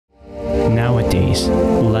days,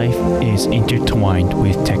 life is intertwined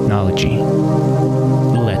with technology.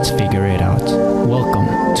 Let's figure it out.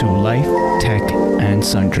 Welcome to Life, Tech, and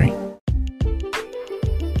Sundry.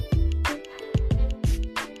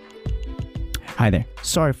 Hi there.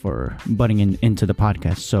 Sorry for butting into the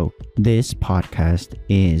podcast. So this podcast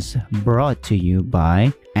is brought to you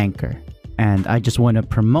by Anchor. And I just want to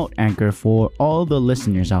promote Anchor for all the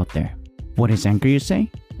listeners out there. What is Anchor, you say?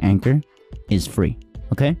 Anchor is free.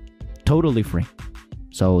 Okay? Totally free.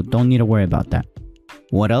 So don't need to worry about that.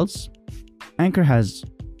 What else? Anchor has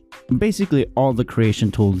basically all the creation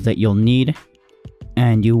tools that you'll need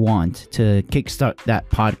and you want to kickstart that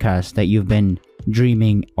podcast that you've been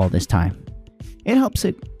dreaming all this time. It helps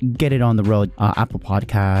it get it on the road. Apple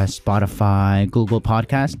Podcasts, Spotify, Google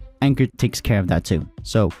Podcasts. Anchor takes care of that too.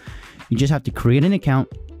 So you just have to create an account,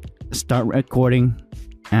 start recording,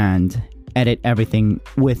 and edit everything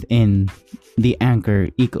within the Anchor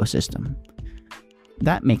ecosystem.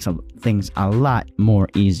 That makes things a lot more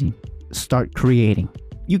easy. Start creating.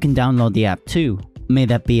 You can download the app too. May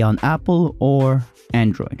that be on Apple or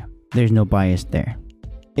Android. There's no bias there.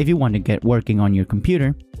 If you want to get working on your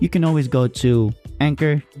computer, you can always go to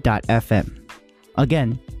anchor.fm.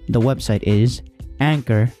 Again, the website is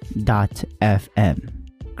anchor.fm.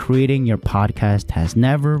 Creating your podcast has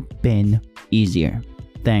never been easier.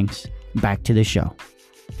 Thanks. Back to the show.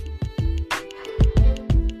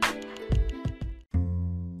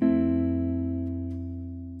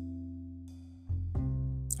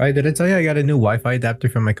 Alright, did I tell you I got a new Wi-Fi adapter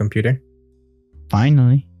for my computer?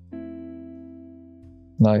 Finally.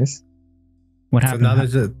 Nice. What happened?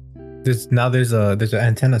 So now there's an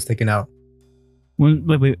antenna sticking out.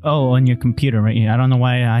 Wait. Oh, on your computer, right? I don't know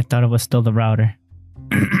why I thought it was still the router.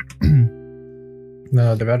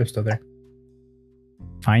 No, the router's still there.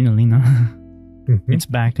 Finally, no. Mm-hmm. It's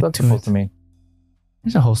back What's that to supposed it. to mean?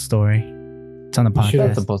 There's a whole story. It's on the What's that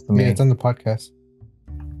podcast. supposed to mean? Yeah, it's on the podcast.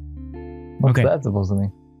 What's Okay. that supposed to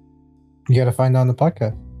mean? You gotta find out on the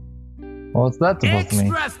podcast. What's that supposed to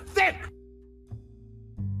mean? thick.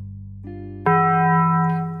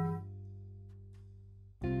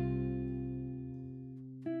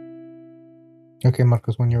 Okay,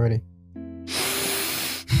 Marcos, when you're ready.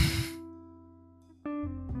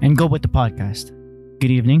 And go with the podcast. Good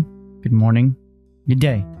evening, good morning, good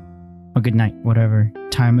day, or good night, whatever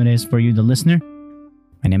time it is for you, the listener.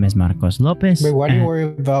 My name is Marcos Lopez. Wait, why do you and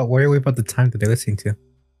worry about the time that they're listening to?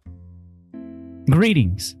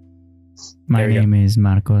 Greetings. My There you go. name is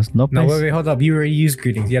Marcos Lopez. No, wait, hold up. You already used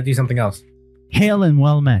greetings. You have to use something else. Hail and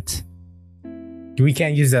well met. We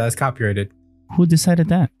can't use that. It's copyrighted. Who decided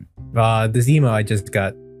that? This email I just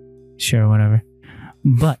got. Sure, whatever.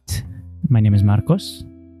 But my name is Marcos.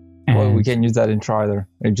 Well, we and- can't use that intro either.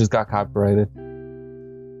 It just got copyrighted.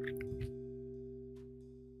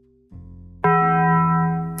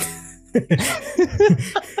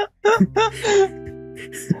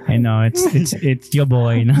 I know it's your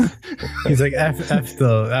boy. You know? He's like, F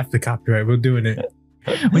the copyright. We're doing it.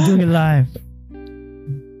 We're doing it live.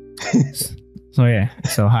 So yeah.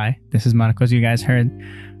 So hi, this is Marcos. You guys heard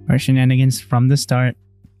our shenanigans from the start.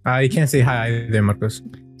 You can't say hi either, Marcos.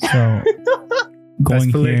 So That's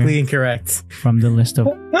going politically here incorrect. from the list of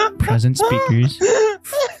present speakers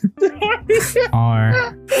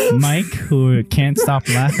are Mike, who can't stop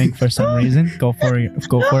laughing for some reason. Go for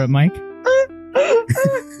it, Mike.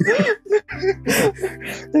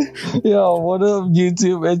 Yo, what up,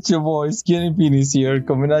 YouTube? It's your boy, Skinny Penis here,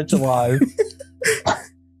 coming at you live.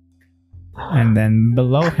 And then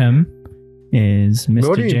below him is What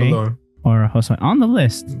Mr. do you J belong? or Jose on the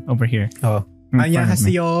list over here. Oh. in front of me.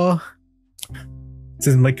 안녕하세요.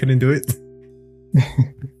 Since Mike couldn't do it.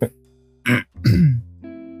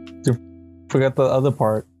 Forgot the other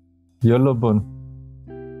part. YOLO bun.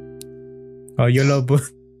 Oh, YOLO bun.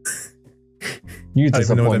 You I don't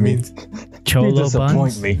even know what disappoint that me. means. You Cholo disappoint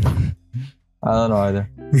buns. me. I don't know either.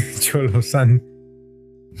 Cholo-san.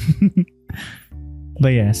 But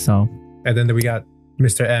yeah, so And then we got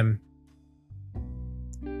Mr. M.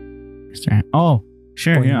 Mr. Ham- Oh,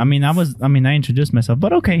 sure. Yeah. I I introduced myself,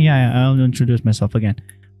 but okay. Yeah, I'll introduce myself again.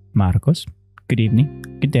 Marcos. Good evening.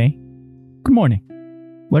 Good day. Good morning.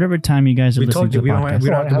 Whatever time you guys are We listening told you to the we don't podcast.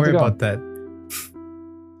 have to How's worry it going? about that.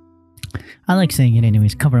 I like saying it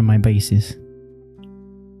anyways. Covering my bases.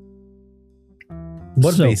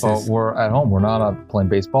 What So- basis? Oh, we're at home. We're not out playing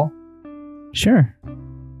baseball. Sure.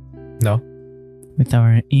 No. With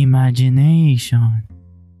our imagination.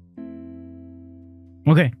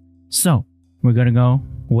 Okay, so we're gonna go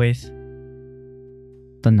with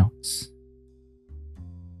the notes.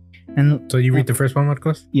 And So you read the first one,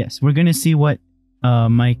 Marcos? yes, we're gonna see what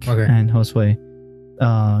Mike Okay. and Josue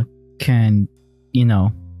can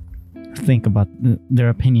think about their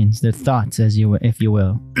opinions, their thoughts, if you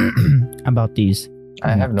will, about these.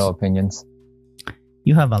 I have no opinions.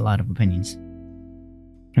 You have a lot of opinions,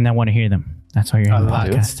 and I want to hear them. That's why you're on the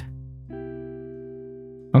podcast.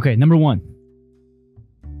 Okay, number 1.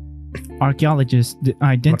 Archaeologists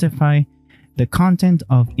identify the content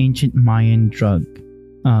of ancient Mayan drug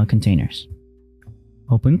containers.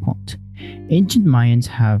 Open quote. Ancient Mayans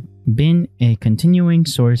have been a continuing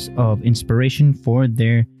source of inspiration for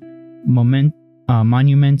their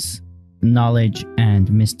monuments, knowledge,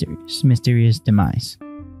 and mysterious demise.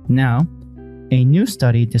 Now, a new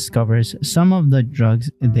study discovers some of the drugs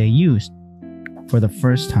they used. For the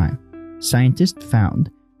first time, scientists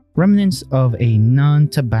found remnants of a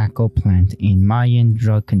non-tobacco plant in Mayan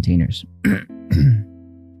drug containers.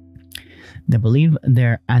 They believe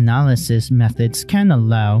their analysis methods can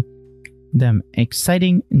allow them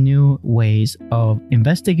exciting new ways of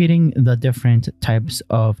investigating the different types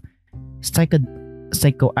of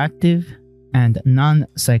psychoactive and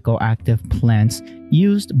non-psychoactive plants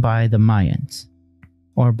used by the Mayans,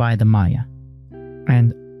 or by the Maya,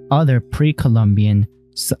 and other pre-Columbian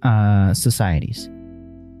societies.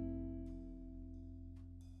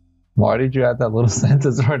 Why did you add that little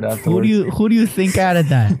sentence right afterwards? Who do you think added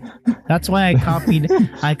that? That's why I copied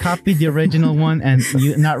the original one and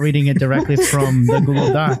you not reading it directly from the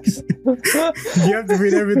Google Docs. You have to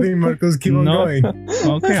read everything, Marcos. Keep on going.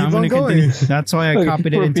 Okay, I'm gonna continue. That's why I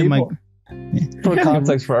copied it into my. For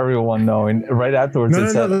context, for everyone knowing, right afterwards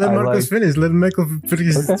it said, let Marcos finish. Let Michael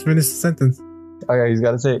finish the sentence. Okay, he's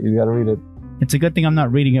got to say it. He's got to read it. It's a good thing I'm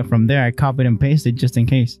not reading it from there. I copied and pasted just in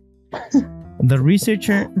case. The research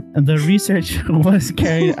was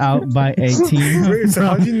carried out by a team. Wait, so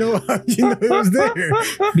how'd you know it was there?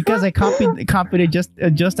 Because I copied it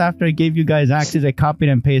just after I gave you guys access. I copied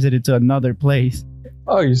and pasted it to another place.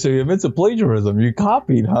 Oh, so you admit to plagiarism? You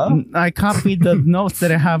copied, huh? I copied the notes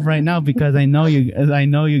that I have right now because I know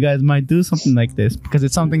you guys might do something like this because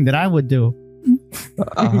it's something that I would do.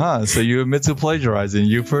 So you admit to plagiarizing.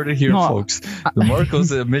 You've heard it here, folks. The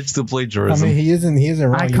Marcos admits to plagiarism. I mean, he isn't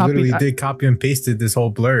wrong. He literally did copy and pasted this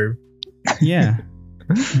whole blurb. Yeah.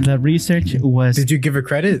 The research was. Did you give her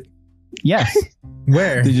credit? Yes.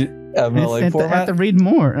 Where? Did you MLA format? I have to read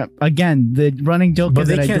more. Again, the running joke is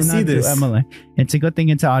that I do not do MLA. It's a good thing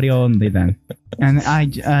it's audio only then. And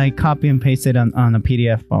I copy and paste it on a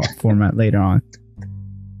PDF format later on.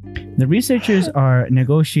 The researchers are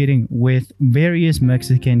negotiating with various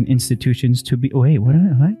Mexican institutions to be. Wait, what?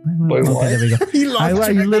 Wait, okay, there we go. I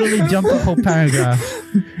literally jumped the whole paragraph.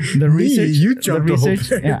 The research. You jumped the whole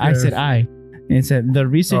paragraph. Yeah, I said I. It said the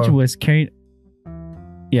research was carried.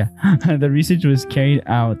 Yeah, the research was carried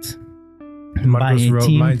out by a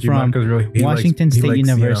team from Washington State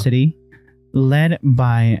University, led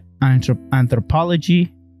by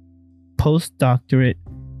anthropology postdoctorate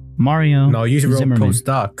Mario. No, you wrote Zimmerman.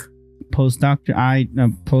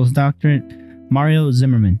 Postdoctorate Mario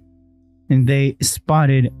Zimmerman, and they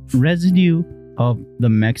spotted residue of the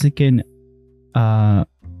Mexican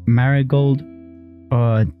marigold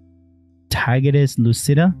Tagetes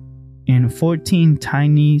lucida in 14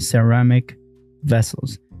 tiny ceramic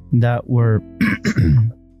vessels that were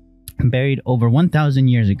buried over 1,000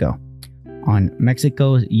 years ago on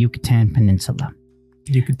Mexico's Yucatan Peninsula.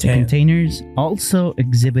 The containers also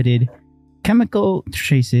exhibited chemical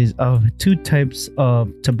traces of two types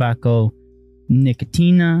of tobacco,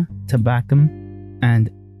 Nicotina tabacum and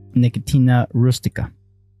Nicotina rustica.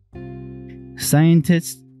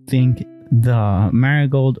 Scientists think the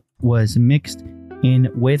marigold was mixed in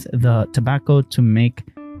with the tobacco to make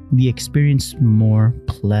the experience more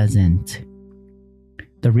pleasant.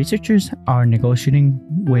 The researchers are negotiating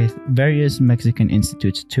with various Mexican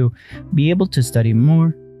institutes to be able to study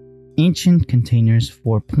more ancient containers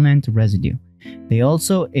for plant residue. They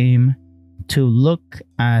also aim to look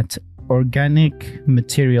at organic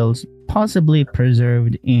materials possibly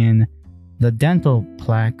preserved in the dental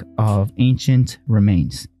plaque of ancient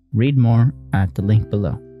remains. Read more at the link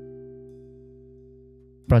below.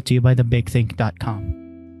 Brought to you by thebigthink.com.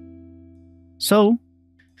 So,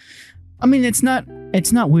 I mean, it's not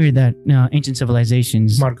weird that ancient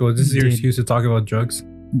civilizations. Marco, this is your excuse to talk about drugs.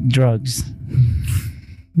 Drugs,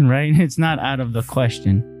 right? It's not out of the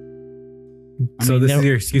question. So this is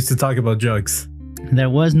your excuse to talk about drugs. There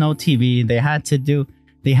was no TV. They had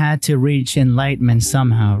to reach enlightenment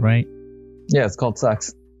somehow, right? Yeah, it's called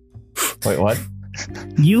sex. Wait, what?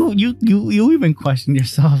 You even question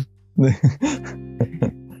yourself.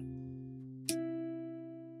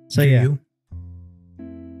 So yeah.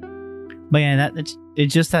 But yeah,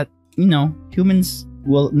 it's just that, humans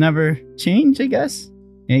will never change, I guess.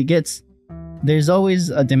 It gets there's always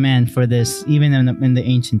a demand for this, even in the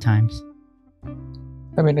ancient times.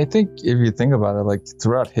 I mean, I think if you think about it, like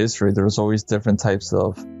throughout history, there's always different types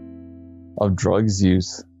of drugs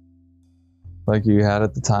used. Like you had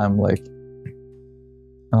at the time, like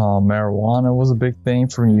marijuana was a big thing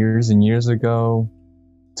from years and years ago.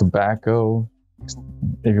 Tobacco,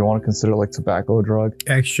 if you want to consider like tobacco a drug.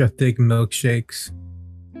 Extra thick milkshakes.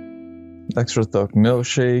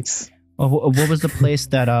 What was the place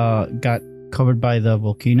that got covered by the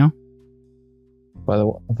volcano? By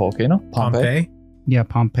the volcano? Pompeii? Yeah,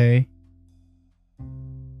 Pompeii.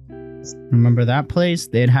 Remember that place?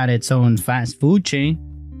 It had its own fast food chain.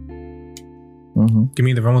 Mm-hmm. You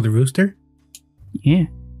mean the one with the rooster? Yeah.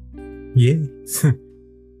 Yes.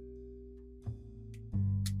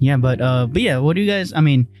 Yeah, but yeah, what do you guys? I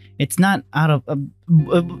mean, it's not out of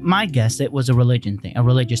my guess. It was a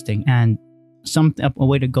religious thing, and a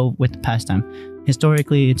way to go with the pastime.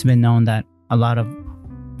 Historically, it's been known that a lot of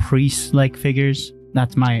priest-like figures.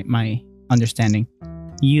 That's my understanding.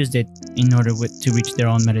 Used it in order to reach their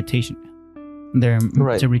own meditation,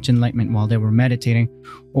 to reach enlightenment while they were meditating,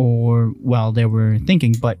 or while they were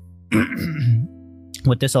thinking. But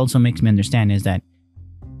what this also makes me understand is that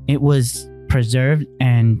it was preserved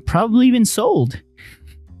and probably even sold.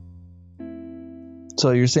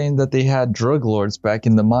 So you're saying that they had drug lords back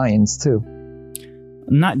in the Mayans too?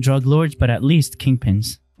 Not drug lords, but at least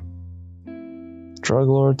kingpins. Drug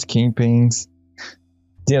lords, kingpins. At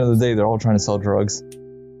the end of the day, they're all trying to sell drugs.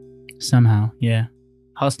 Somehow, yeah.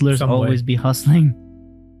 Hustlers always be hustling.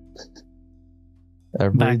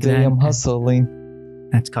 Every day I'm hustling.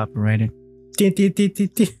 That's copyrighted.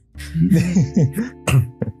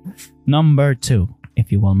 Number 2,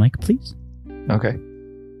 if you will, Mike, please. Okay.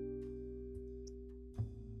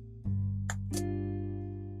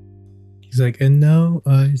 He's like, and now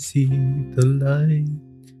I see the light.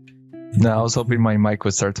 No, I was hoping my mic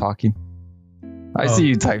would start talking. I see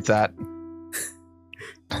you type that.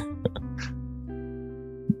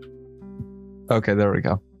 Okay, there we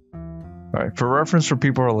go. All right, for reference for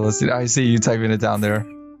people who are listening, I see you typing it down there.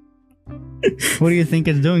 What do you think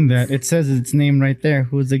is doing that? It says its name right there.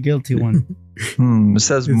 Who's the guilty one? It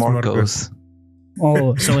says Marcos.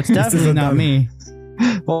 Oh, so it's definitely not me.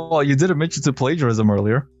 Well, you didn't mention to plagiarism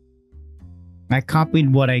earlier. I copied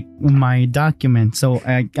my document, so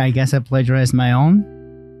I guess I plagiarized my own.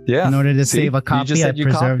 Yeah. In order to save a copy, I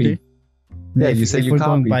preserved it. Yeah, you said you copied. If we're copied.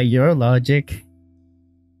 going by your logic.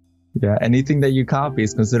 Yeah, anything that you copy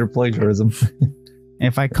is considered plagiarism.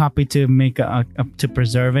 If I copy to make to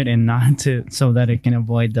preserve it and not to, so that it can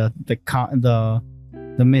avoid the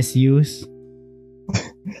misuse.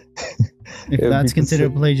 If that's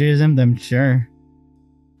considered plagiarism, then sure.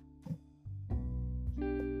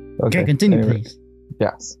 Okay, continue, please.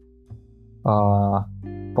 Yes. But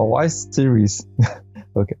why Ceres?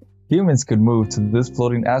 Okay. Humans could move to this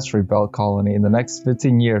floating asteroid belt colony in the next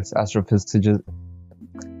 15 years,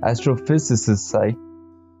 astrophysicists say.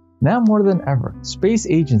 Now more than ever, space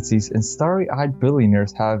agencies and starry-eyed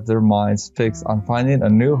billionaires have their minds fixed on finding a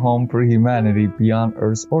new home for humanity beyond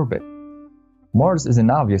Earth's orbit. Mars is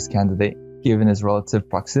an obvious candidate, given its relative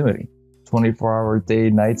proximity, 24-hour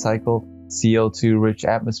day-night cycle, CO2-rich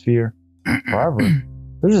atmosphere. However,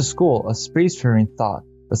 there's a school of spacefaring thought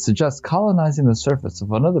that suggests colonizing the surface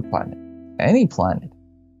of another planet, any planet,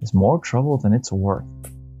 is more trouble than it's worth.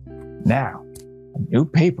 Now, a new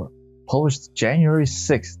paper published January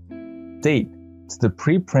 6th date to the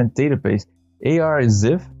preprint database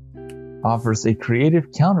ARZIF offers a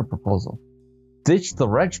creative counterproposal. Ditch the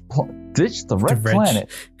red planet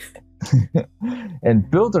and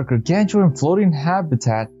build a gargantuan floating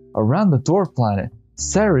habitat around the dwarf planet,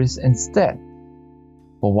 Ceres, instead.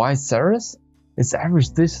 But why Ceres? Its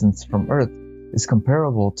average distance from Earth is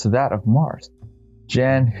comparable to that of Mars.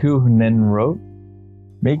 Jan Huhnen wrote,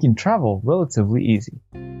 making travel relatively easy.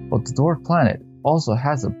 But the dwarf planet also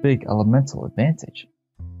has a big elemental advantage.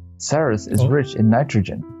 Ceres is rich in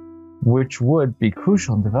nitrogen, which would be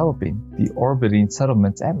crucial in developing the orbiting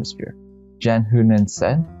settlement's atmosphere. Jan Huhnen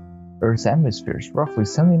said, Earth's atmosphere is roughly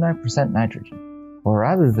 79% nitrogen, but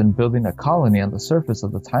rather than building a colony on the surface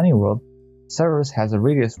of the tiny world, Ceres has a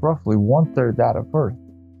radius roughly 1/3 that of Earth.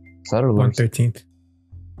 Settlers, 1/13.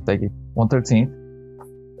 Thank you. 1/13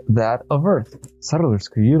 that of Earth. Settlers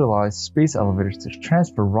could utilize space elevators to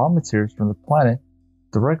transfer raw materials from the planet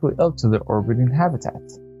directly up to their orbiting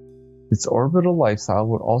habitats. Its orbital lifestyle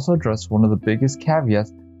would also address one of the biggest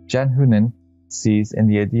caveats Jan Huhnen sees in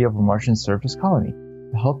the idea of a Martian surface colony,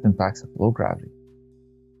 the health impacts of low gravity.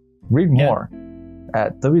 Read more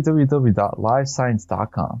at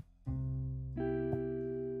www.livescience.com.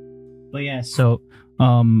 But yeah, so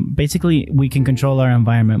basically we can control our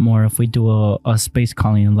environment more if we do a space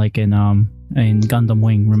colony like in Gundam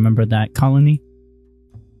Wing. Remember that colony?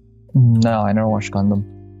 No, I never watched Gundam.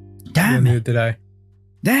 Damn Neither it! did I.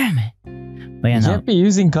 Damn it! But yeah, You no, can't be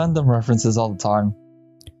using Gundam references all the time.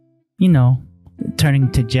 you know,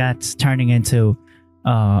 turning to jets, turning into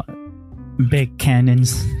big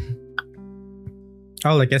cannons.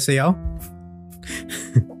 Oh, like SAO?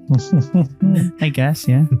 I guess,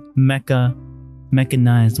 yeah.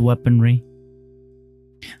 Mechanized weaponry.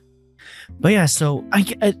 But yeah, so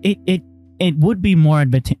it would be more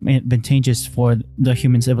advantageous for the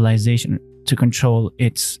human civilization to control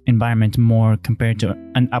its environment more compared to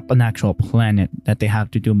an actual planet that they have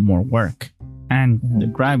to do more work. And the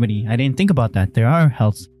gravity, I didn't think about that. There are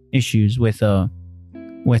health issues with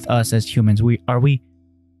us as humans.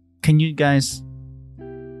 Can you guys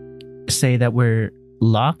say that we're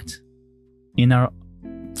locked in our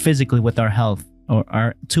physically with our health, or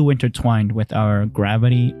are too intertwined with our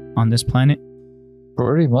gravity on this planet?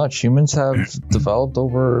 Pretty much. Humans have developed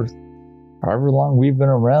over however long we've been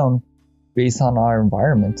around based on our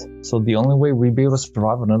environment. So the only way we'd be able to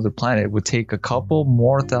survive on another planet would take a couple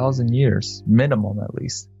more thousand years, minimum at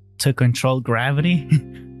least. To control gravity?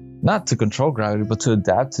 Not to control gravity, but to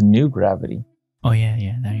adapt to new gravity. Oh yeah,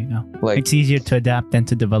 there you go. Like, it's easier to adapt than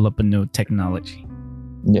to develop a new technology.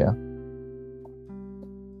 yeah.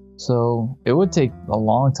 So it would take a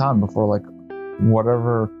long time before, like,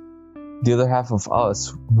 whatever the other half of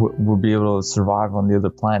us would be able to survive on the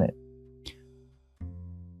other planet.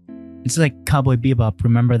 It's like Cowboy Bebop.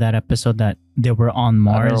 Remember that episode that they were on I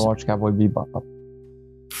Mars? never watched Cowboy Bebop.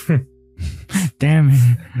 Damn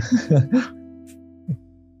it.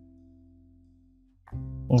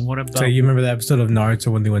 Well, what about So you remember that episode of Naruto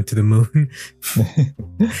when they went to the moon?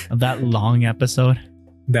 that long episode?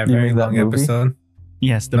 That You very mean that long movie? episode?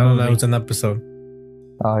 Yes, the No, movie. that was an episode.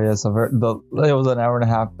 Oh yes, it was an hour and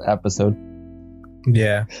a half episode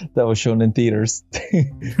Yeah. that was shown in theaters.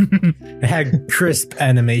 It had crisp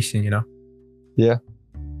animation, you know? Yeah.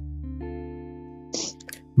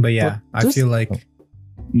 But yeah, But I feel like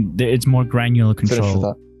It's more granular Finish with control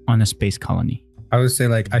that. on a space colony. I would say,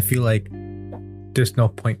 like, I feel like there's no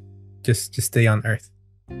point. Just stay on Earth.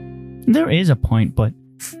 There is a point, but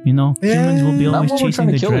humans will be Not always when we're chasing trying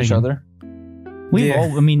to the kill dragon. each other.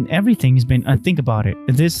 Everything's been. Think about it.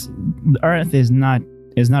 The Earth is not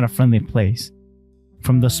a friendly place.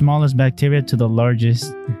 From the smallest bacteria to the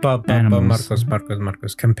largest. But Animals.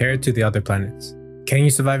 Marcos, compared to the other planets, can you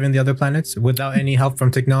survive in the other planets without any help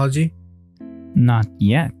from technology? Not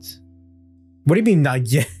yet. What do you mean not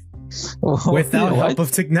yet? Without What? help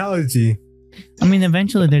of technology? I mean,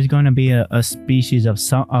 eventually there's going to be a species of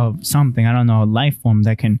something. I don't know, a life form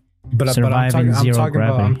that can survive in zero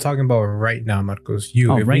gravity. I'm talking about right now, Marcos. If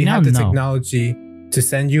right we now, had the no. technology to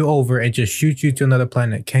send you over and just shoot you to another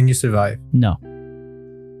planet, can you survive? No.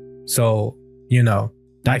 So,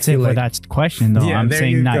 That's I it feel for like- that question, though. Yeah, I'm there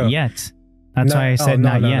saying you not go. yet. That's No, why I said no,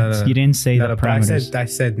 not no, yet. no. You didn't say the but I parameters.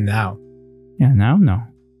 said now. Yeah, now no.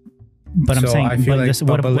 But I'm So saying, I feel like- what's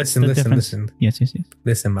listen, the listen, difference? listen. Yes.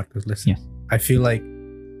 Listen, Marcos, listen. Yes. I feel like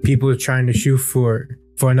people are trying to shoot for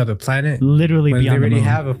another planet Literally when they beyond the already moon.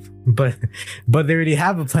 have but they already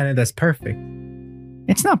have a planet that's perfect.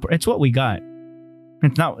 It's not. It's what we got.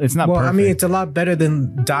 It's not. Well, perfect. I mean, it's a lot better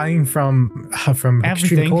than dying from extreme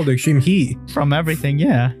Everything. cold or extreme heat, from everything.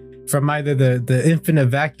 Yeah. from either the infinite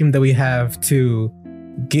vacuum that we have to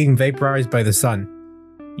getting vaporized by the sun.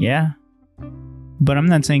 Yeah. But I'm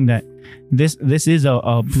not saying that this is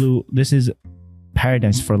this is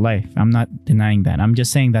paradise for life. I'm not denying that. I'm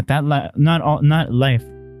just saying that not life.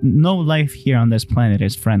 No life here on this planet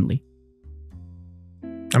is friendly.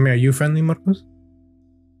 I mean, are you friendly, Marcos?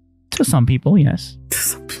 To some people, yes.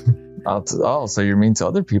 Oh, so you're mean to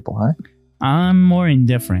other people, huh? I'm more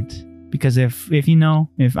indifferent because if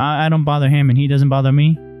I don't bother him and he doesn't bother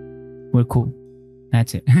me, we're cool.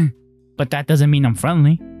 That's it. But that doesn't mean I'm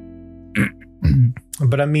friendly.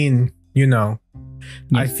 But I mean, I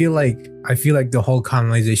Yes. feel like the whole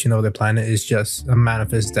colonization of the planet is just a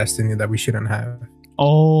manifest destiny that we shouldn't have.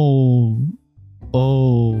 Oh,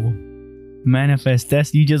 manifest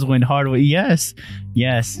destiny. You just went hard with yes,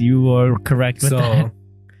 you are correct with that.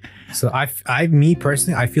 So me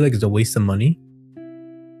personally, I feel like it's a waste of money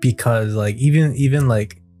because like even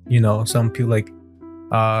like some people like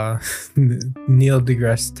Neil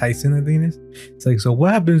deGrasse Tyson, I think it is. It's like, so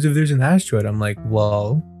what happens if there's an asteroid? I'm like,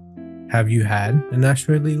 well, have you had an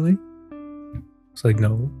asteroid lately? It's like,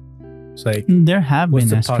 no. It's like, There have what's been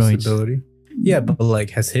the asteroids. possibility? Yeah, but like,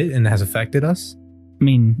 has hit and has affected us? I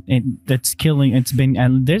mean, that's killing. It's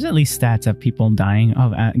been there's at least stats of people dying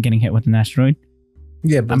of getting hit with an asteroid.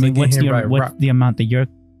 Yeah, but I mean, what's what's the amount that you're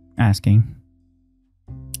asking?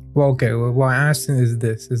 Well, okay. Well, what I'm asking is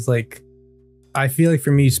this: is like, I feel like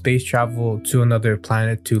for me, space travel to another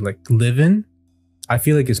planet to like live in, I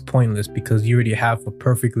feel like it's pointless because you already have a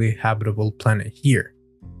perfectly habitable planet here.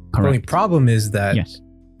 Correct. The only problem is that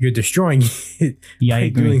you're destroying it by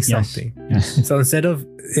doing something. Yes. So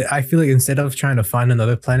I feel like instead of trying to find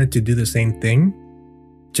another planet to do the same thing,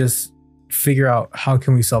 just figure out how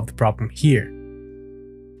can we solve the problem here,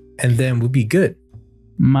 and then we'll be good.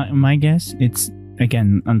 My guess, it's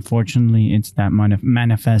again, unfortunately, it's that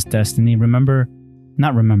manifest destiny.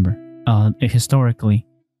 Historically,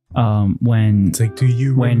 when it's like, do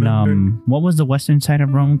you remember? What was the western side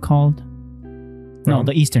of Rome called? No,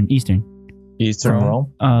 the eastern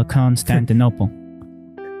Rome. Constantinople.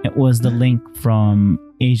 It was the link from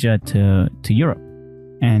Asia to Europe,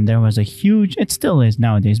 and there was a huge. It still is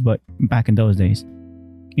nowadays, but back in those days,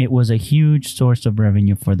 it was a huge source of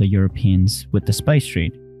revenue for the Europeans with the spice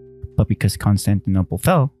trade. But because Constantinople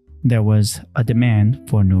fell, there was a demand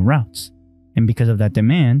for new routes, and because of that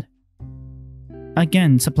demand,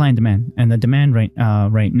 again, supply and demand, and the demand right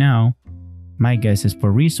now, my guess is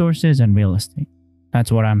for resources and real estate. That's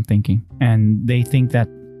what I'm thinking. And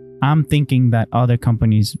I'm thinking that other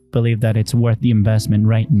companies believe that it's worth the investment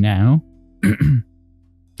right now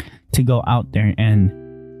to go out there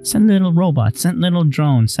and send little robots, send little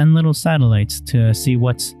drones, send little satellites to see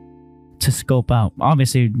to scope out.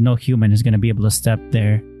 Obviously, no human is going to be able to step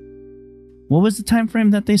there. What was the time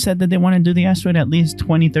frame that they said that they want to do the asteroid? At least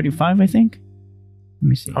 2035, I think. Let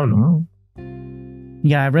me see. I don't know.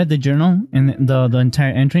 Yeah, I read the journal and the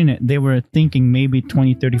entire entry, and they were thinking maybe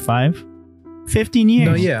 2035. 15 years.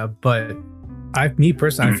 No, yeah, but me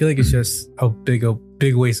personally, I feel like it's just a big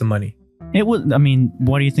waste of money. It was. I mean,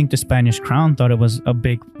 what do you think? The Spanish crown thought it was a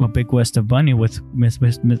big waste of money with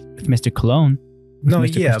Mr. Cologne. No,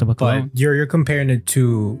 Mr. yeah, but you're comparing it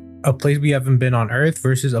to a place we haven't been on Earth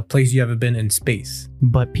versus a place you haven't been in space.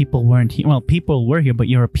 But people weren't here. Well, people were here, but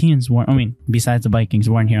Europeans weren't. I mean, besides the Vikings,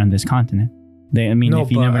 weren't here on this continent.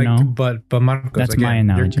 If you never know. But Marcos, that's again, my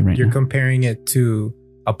analogy right now. You're comparing it to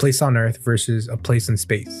a place on Earth versus a place in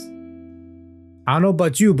space. I don't know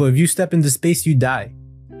about you, but if you step into space, you die.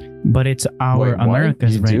 But it's our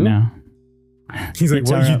Americas right now. He's like,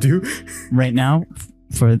 what did you do? Right now,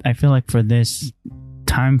 I feel like for this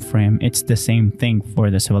time frame, it's the same thing for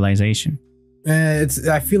the civilization. I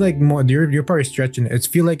feel like more you're probably stretching it. I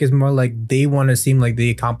feel like it's more like they want to seem like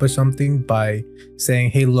they accomplished something by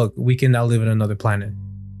saying, "Hey, look, we can now live in another planet,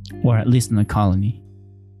 or at least in a colony."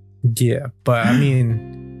 Yeah, but I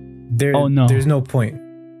mean, there's no point.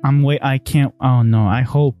 I can't. Oh no! I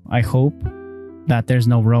hope that there's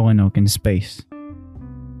no Roanoke in space.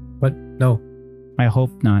 What? No. I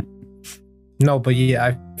hope not. No, but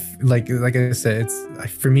yeah, like I said,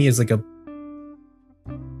 for me, it's like a.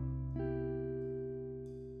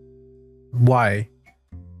 Why?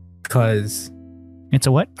 Because it's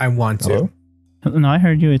a what? I want to. Hello? No, I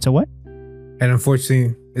heard you. It's a what? And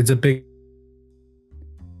unfortunately, it's a big.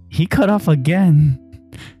 He cut off again.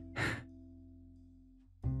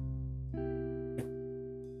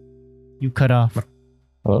 You cut off.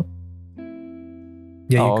 Hello?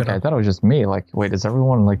 Yeah, oh, okay. I thought it was just me. Like, wait, is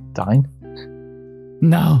everyone like dying?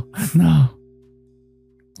 No.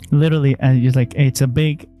 Literally, you're like, hey, it's a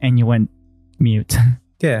big, and you went mute.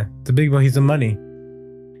 Yeah, the big one. He's the money.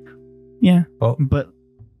 Yeah. Oh, but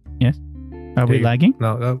yes. Are we lagging?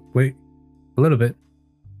 No, wait, a little bit.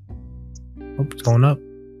 Oh, it's going up,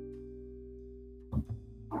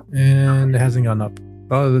 and it hasn't gone up.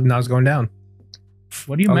 Oh, now it's going down.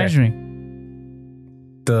 What are you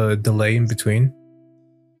measuring? The delay in between.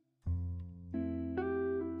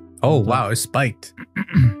 Oh wow, it spiked.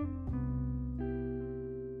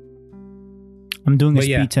 I'm doing a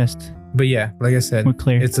speed test. But yeah, like I said, we're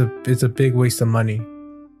clear. It's a big waste of money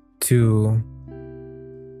to.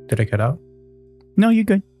 Did I cut out? No, you're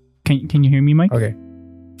good. Can you hear me, Mike? Okay.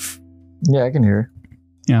 Yeah, I can hear.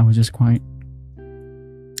 Yeah, I was just quiet.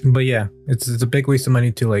 But yeah, it's a big waste of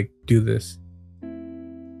money to like do this.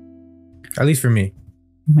 At least for me.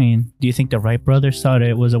 I mean, do you think the Wright brothers thought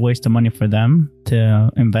it was a waste of money for them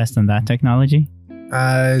to invest in that technology?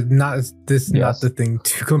 Not the thing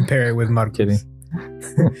to compare it with Marcos. Kidding.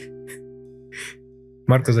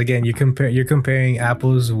 Marcos, again, you're comparing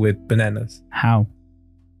apples with bananas. How?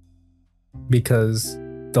 Because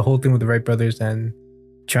the whole thing with the Wright brothers and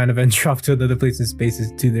trying to venture off to another place in space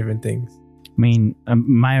is two different things. I mean,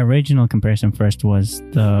 my original comparison first was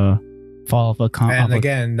the fall of a continent. And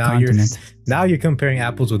again, now you're comparing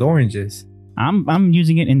apples with oranges. I'm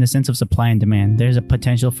using it in the sense of supply and demand. There's a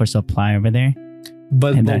potential for supply over there.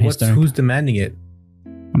 But who's demanding it?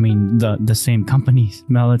 I mean, the same companies: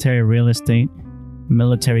 military, real estate,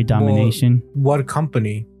 military domination, What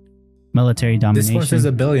company? military This one says domination,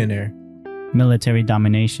 a billionaire. military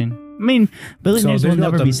domination. I mean, billionaires will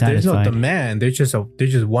never be There's no satisfied. demand. There's just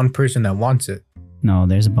one person that wants it. No,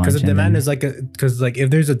 there's a bunch. Because the and demand then- is because if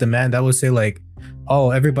there's a demand, that would say like, oh,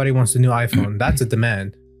 everybody wants a new iPhone. That's a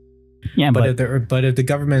demand. yeah, But if the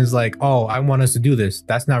government is like, oh, I want us to do this,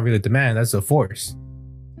 that's not really demand. That's a force.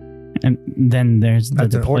 and then there's the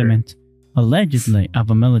That's an order. deployment, allegedly, of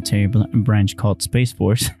a military branch called Space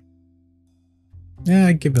Force. Yeah,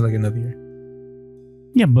 I'd give it like another year.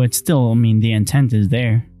 Yeah, but still, I mean, the intent is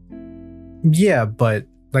there. Yeah, but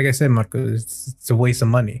like I said, Marco, it's a waste of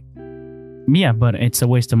money. Yeah, but it's a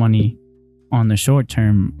waste of money on the short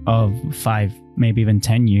term of 5, maybe even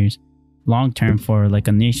 10 years. Long term for like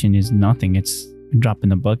a nation is nothing. It's a drop in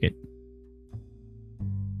the bucket.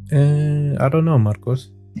 I don't know,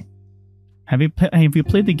 Marcos. Have you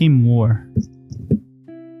played the game War?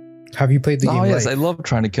 Have you played the game? Oh yes, Life? I love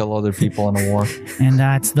trying to kill other people in a war. And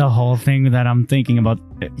that's the whole thing that I'm thinking about.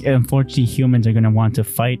 Unfortunately, humans are gonna want to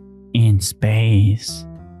fight in space.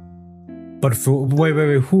 But for wait,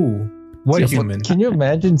 who? What human? Can you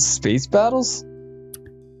imagine space battles?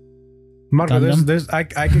 Marco, Gundam? there's I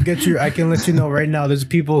can get you. I can let you know right now. There's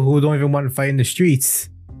people who don't even want to fight in the streets.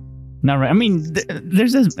 Not right. I mean,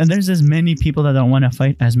 there's as many people that don't want to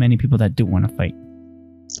fight as many people that do want to fight.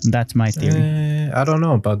 That's my theory. I don't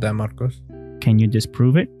know about that, Marcos. Can you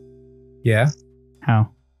disprove it? Yeah. How?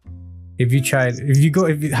 If you tried,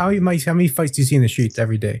 how many fights do you see in the streets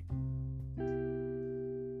every day?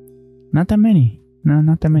 Not that many. No,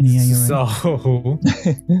 not that many. Yeah, you're right. So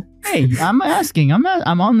Hey, I'm asking.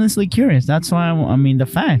 I'm honestly curious. That's why I mean the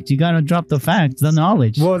facts. You gotta drop the facts, the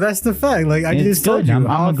knowledge. well, that's the fact. Like I it's just told good. you,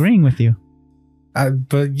 I'm agreeing with you.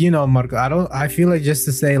 But you know, Marco, I feel like just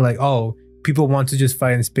to say like, oh, people want to just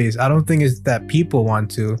fight in space. I don't think it's that people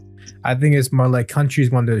want to. I think it's more like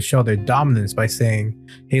countries want to show their dominance by saying,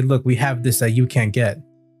 hey, look, we have this that you can't get.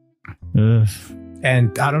 Ugh.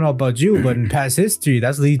 And I don't know about you, but in past history,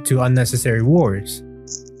 that's lead to unnecessary wars.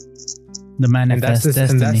 The manifest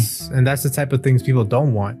destiny. And that's the type of things people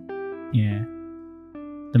don't want. Yeah.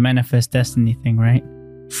 The manifest destiny thing, right?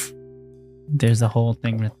 There's a whole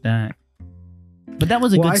thing with that. But that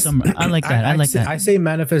was a good summary. I like that. I like that. I say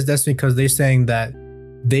manifest destiny because they're saying that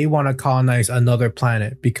they want to colonize another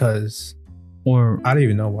planet because Or I don't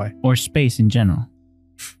even know why. or space in general.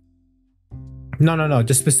 No.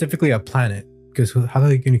 Just specifically a planet. Because how are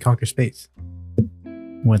they going to conquer space?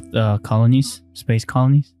 With colonies, space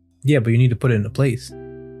colonies, Yeah, but you need to put it in a place. a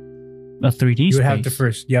 3D You space.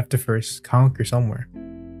 have to first conquer somewhere.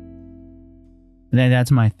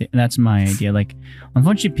 That's my idea. Like,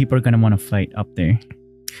 unfortunately, people are gonna want to fight up there.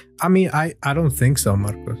 I mean, I don't think so,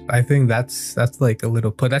 Marcos. I think that's like a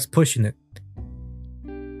little that's pushing it.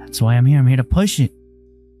 That's why I'm here. I'm here to push it.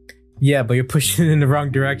 Yeah, but you're pushing it in the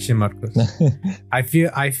wrong direction, Marcos. I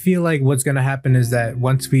feel like what's gonna happen is that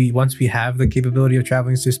once we have the capability of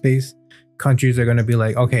traveling to space, countries are gonna be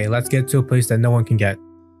like, okay, let's get to a place that no one can get.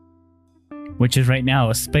 Which is right now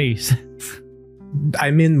a space.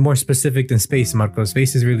 I mean, more specific than space, Marcos.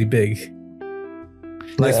 Space is really big.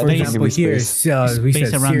 Like Yeah, for space- example, here, we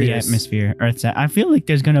Space said around the Sirius. atmosphere. Earth's I feel like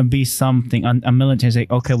there's gonna be something on a military say,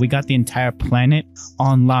 okay, we got the entire planet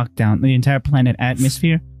on lockdown. The entire planet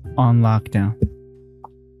atmosphere on lockdown.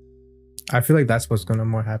 I feel like that's what's gonna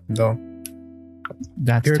more happen though.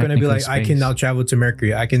 That's They're gonna be like, technically I can space. now travel to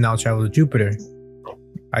Mercury. I can now travel to Jupiter.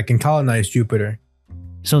 I can colonize Jupiter.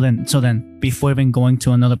 So then, before even going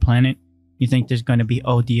to another planet, you think there's going to be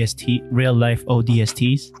ODST, real life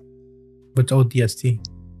ODSTs, What's ODST?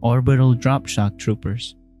 orbital drop shock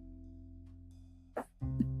troopers?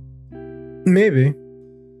 Maybe.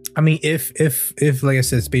 I mean, if like I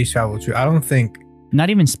said, space travel. I don't think. Not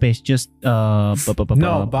even space, just No,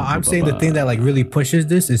 but I'm saying the thing that like really pushes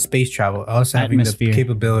this is space travel. Us having Atmosphere. the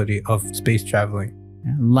capability of space traveling.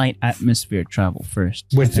 light atmosphere travel first.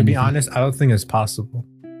 Which, if to be anything. honest, I don't think is possible.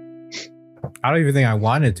 I don't even think I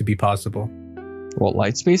want it to be possible. What,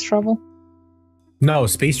 light space travel? No,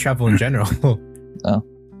 space travel in general.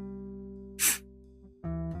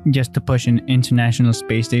 just to push an international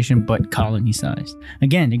space station, but colony sized.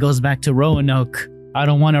 Again, it goes back to Roanoke. I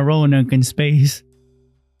don't want a Roanoke in space.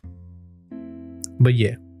 But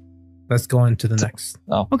yeah, let's go into the next.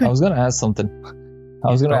 Oh, Okay. I was gonna ask something.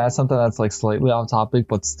 I was gonna Go. ask something that's like slightly off topic,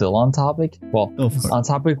 but still on topic. Well, Go for it. on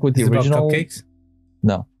topic with the Is it about original. cupcakes?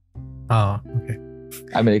 No, Oh, okay.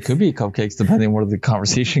 I mean it could be cupcakes depending where the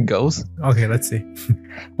conversation goes. Okay, let's see.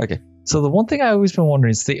 So the one thing I always been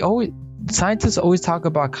wondering is scientists always talk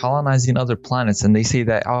about colonizing other planets, and they say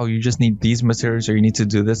that, oh, you just need these materials, or you need to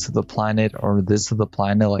do this to the planet or this to the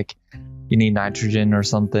planet, like you need nitrogen or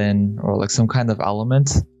something, or like some kind of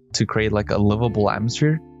element to create like a livable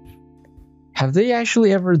atmosphere. Have they actually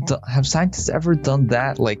have scientists ever done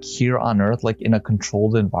that, like here on Earth, like in a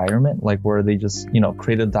controlled environment, like where they just,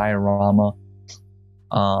 create a diorama,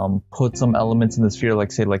 put some elements in the sphere,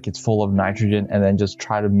 like say like it's full of nitrogen, and then just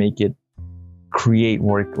try to make it create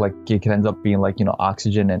work, like it can end up being like,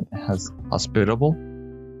 oxygen and has hospitable?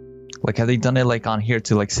 Like, have they done it like on here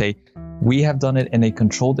to like say, we have done it in a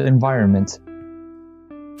controlled environment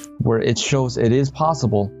where it shows it is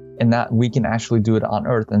possible and that we can actually do it on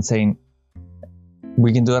Earth, and saying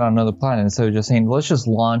we can do it on another planet, instead of just saying, let's just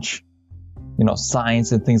launch,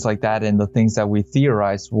 science and things like that, and the things that we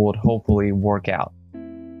theorize would hopefully work out,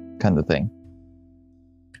 kind of thing.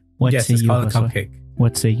 Yes, it's called a cupcake.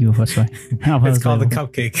 What say you, Jose? It's called a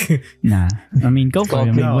cupcake. Nah, I mean, go for it.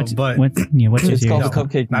 I mean, what's it's called the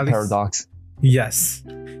cupcake least, paradox. Yes,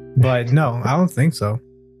 but no, I don't think so.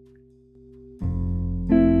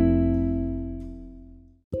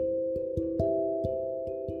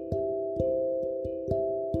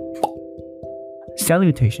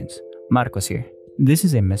 Salutations, Marcos here. This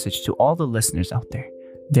is a message to all the listeners out there.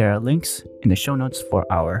 There are links in the show notes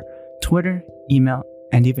for our Twitter, email,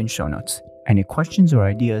 and even show notes. Any questions or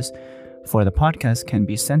ideas for the podcast can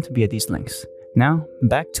be sent via these links. Now,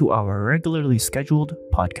 back to our regularly scheduled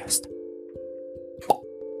podcast.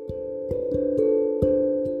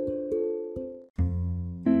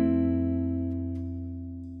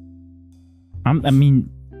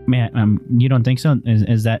 You don't think so?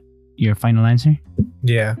 Is that your final answer?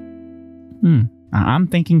 Yeah. I'm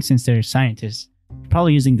thinking, since they're scientists,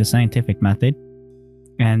 probably using the scientific method,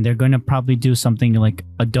 and they're going to probably do something like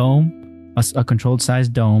a dome, a controlled size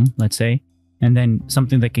dome, let's say, and then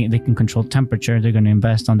something that they can control temperature. They're going to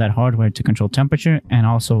invest on that hardware to control temperature and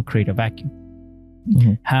also create a vacuum.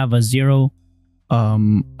 Mm-hmm. Have a zero.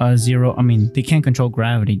 They can't control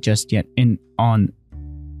gravity just yet on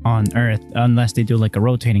Earth unless they do like a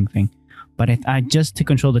rotating thing. But just to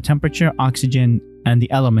control the temperature, oxygen, and the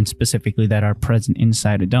elements specifically that are present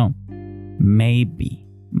inside a dome,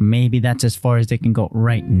 maybe that's as far as they can go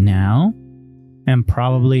right now, and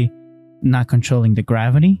probably not controlling the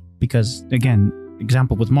gravity, because again,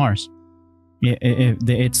 example with Mars,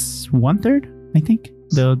 it's 1/3, I think,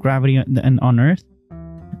 the gravity on Earth.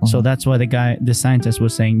 Uh-huh. So that's why the scientist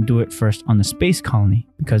was saying do it first on the space colony,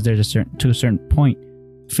 because there's to a certain point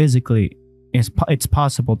physically it's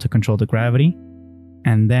possible to control the gravity,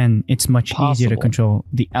 and then it's much easier to control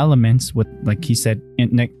the elements with, like he said,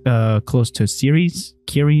 close to Ceres,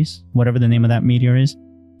 whatever the name of that meteor is.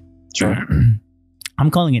 Sure. I'm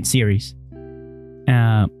calling it Ceres.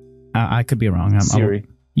 I could be wrong. Ceres.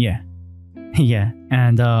 Yeah.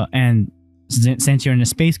 And since you're in a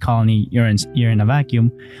space colony, you're in a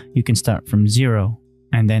vacuum, you can start from zero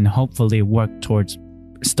and then hopefully work towards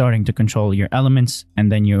starting to control your elements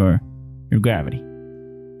and then your gravity.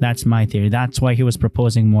 That's my theory. That's why he was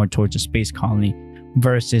proposing more towards a space colony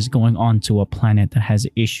versus going onto a planet that has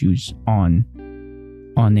issues on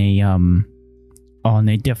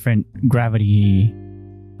a different gravity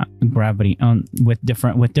with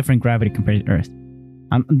different gravity compared to Earth.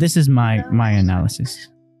 This is my analysis.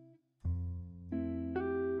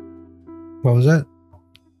 What was that?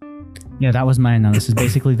 Yeah, that was my analysis.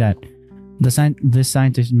 Basically, that this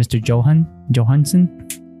scientist, Mr. Johansson.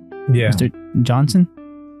 Yeah. Mr. Johnson?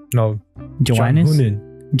 No. Johannes?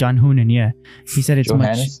 John Hoonan, yeah. He said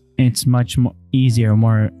it's much more easier,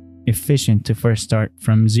 more efficient to first start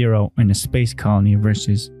from zero in a space colony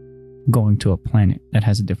versus going to a planet that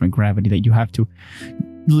has a different gravity, that you have to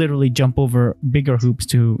literally jump over bigger hoops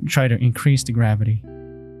to try to increase the gravity.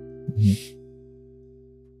 Mm-hmm.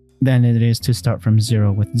 Than it is to start from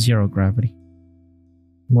zero with zero gravity.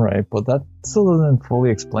 Right, but that still doesn't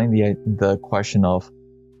fully explain the question of,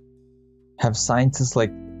 have scientists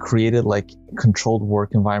created controlled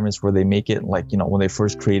work environments where they make it when they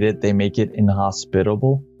first create it, they make it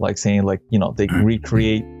inhospitable, saying they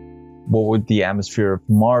recreate what would the atmosphere of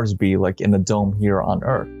Mars be like in a dome here on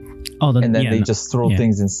Earth. And then they just throw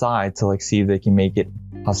things inside to see if they can make it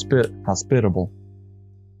hospitable.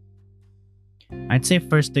 I'd say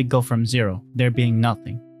first they go from zero, there being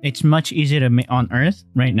nothing. It's much easier to make on Earth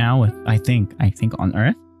right now with I think on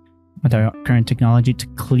Earth with our current technology to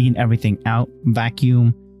clean everything out,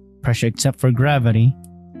 vacuum, pressure, except for gravity,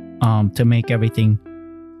 to make everything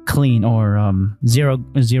clean, or zero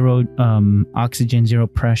oxygen, zero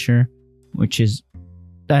pressure, which is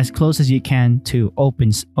as close as you can to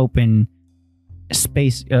open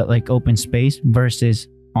space, like open space, versus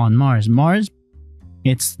on Mars. Mars,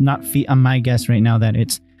 it's not my guess right now that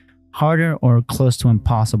it's harder or close to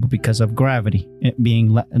impossible because of gravity, it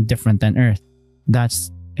being different than Earth.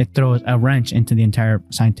 It throws a wrench into the entire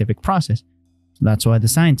scientific process. That's why the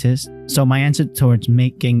scientists. So my answer towards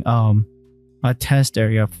making a test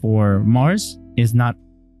area for Mars is not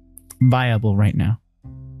viable right now,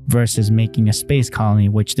 versus making a space colony,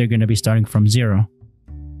 which they're going to be starting from zero.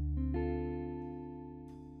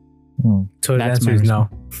 So the answer is no.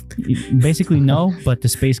 Basically no, but the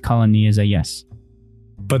space colony is a yes.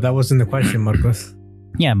 But that wasn't the question, Marcos.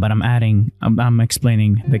 Yeah, but I'm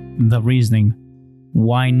explaining the reasoning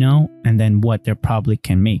why no, and then what they probably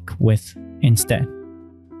can make with instead.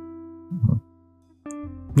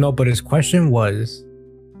 No, but his question was,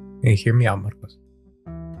 and hear me out, Marcos.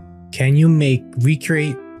 Can you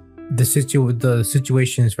recreate the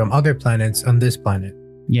situations from other planets on this planet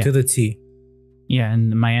to the T? Yeah,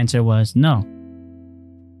 and my answer was no.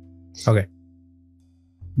 Okay.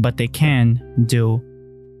 But they can do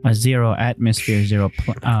a zero atmosphere,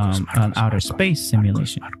 an outer space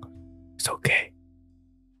simulation. It's okay.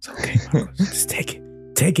 It's okay, Marcos. Just take it.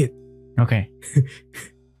 Take it. Okay.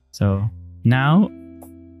 So now,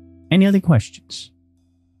 any other questions?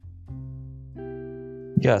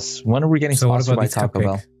 Yes. When are we getting sponsored by Taco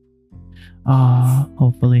Bell?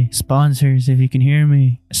 Hopefully. Sponsors, if you can hear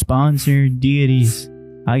me. Sponsor deities.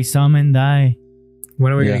 I summon thy.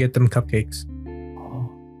 When are we going to get them cupcakes?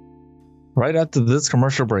 Right after this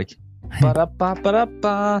commercial break.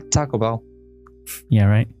 Ba-da-ba-ba-da-ba. Taco Bell. Yeah,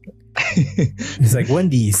 right? It's like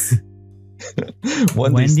Wendy's.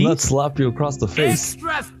 Wendy's nuts slap you across the face.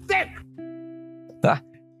 Extra thick!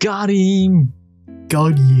 Got him!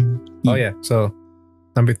 Got him. Oh, yeah. So,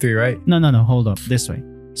 number 3, right? No. Hold up. This way.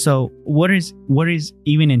 So, what is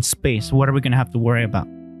even in space? What are we going to have to worry about?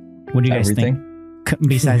 What do you guys think?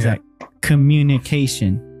 Besides that,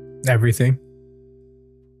 communication. Everything.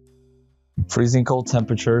 Freezing cold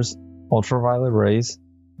temperatures, ultraviolet rays.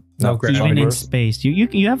 No gravity. Even in space,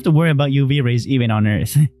 you have to worry about UV rays even on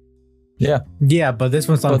Earth. Yeah, but this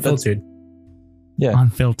one's unfiltered. Yeah,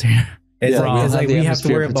 unfiltered. It's like we have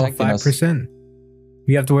to worry about 5%.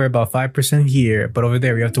 We have to worry about 5% here, but over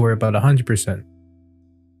there we have to worry about 100%.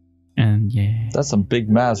 And yeah, that's some big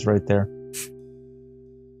mass right there.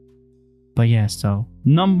 But yeah, so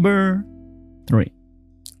number 3.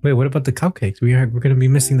 Wait, what about the cupcakes? We're gonna be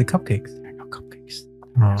missing the cupcakes. There are no cupcakes.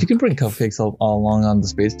 Oh. You can bring cupcakes all along on the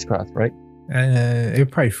spacecraft, right? It'll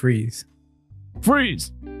probably freeze.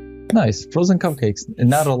 Freeze. Nice, frozen cupcakes,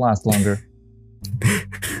 and that'll last longer.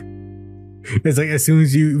 It's like as soon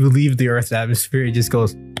as you leave the Earth's atmosphere, it just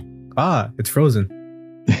goes, it's frozen.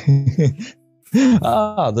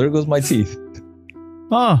 There goes my teeth.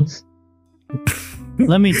 Oh,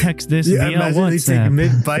 let me text this via WhatsApp. They take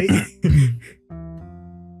mid-bite.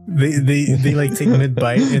 they like take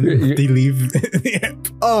mid-bite and they leave.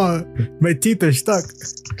 My teeth are stuck.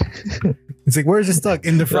 It's like, where's it stuck?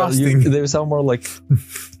 In the frosting. They would sound more like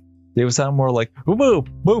boop,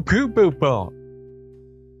 boop, boop, boop, boop.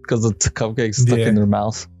 Because the cupcake's stuck in their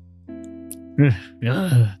mouth.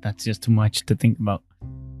 That's just too much to think about.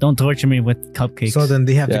 Don't torture me with cupcakes. So then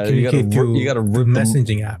they have to communicate through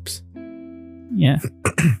messaging apps. Yeah.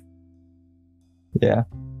 Yeah.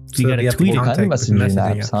 So you gotta tweet what kind of messaging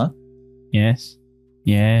apps, huh?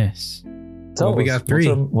 Yes. So we got 3.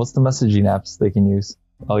 What's the messaging apps they can use?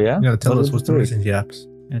 Oh yeah? Yeah, tell us what's the messaging apps.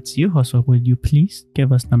 That's you, Joshua. Would you please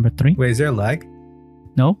give us number 3? Wait, is there a lag?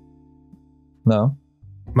 No.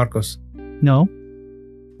 Marcos. No.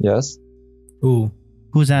 Yes. Who?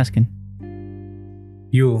 Who's asking?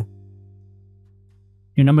 You.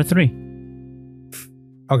 You're number 3.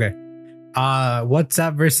 Okay.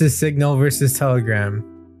 WhatsApp versus Signal versus Telegram.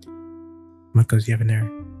 Marcos, you have an error.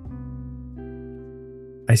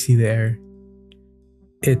 I see the error.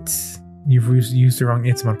 You've used the wrong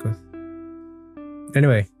it's, Marcos.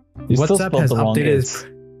 Anyway, WhatsApp has updated.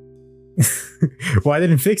 Why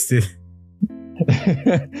didn't fix it?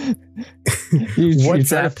 you tried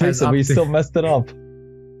to fix it, but you still messed it up.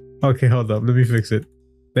 Okay, hold up. Let me fix it.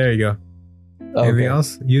 There you go. Okay. Anything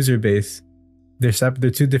else? User base. They're 2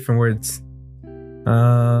 different words.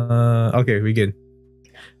 Okay, we good.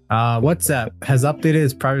 WhatsApp has updated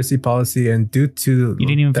its privacy policy, and due to you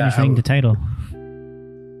didn't even finish reading the title.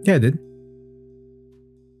 Yeah, I did.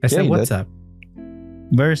 I said WhatsApp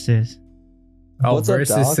versus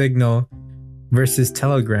versus Signal versus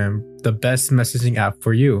Telegram, the best messaging app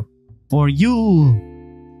for you. For you.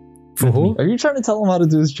 For who? Are you trying to tell him how to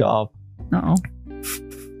do his job? No.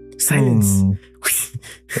 Silence.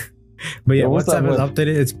 But yeah, WhatsApp has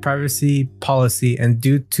updated its privacy policy, and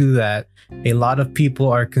due to that, a lot of people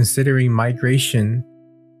are considering migration.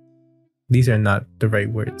 These are not the right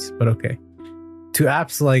words, but okay. To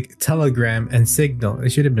apps like Telegram and Signal. It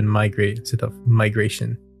should have been migrate instead of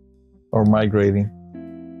migration. Or migrating.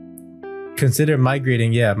 Consider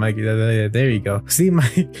migrating. Yeah, migrate. There you go. See,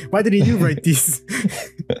 why did you write these?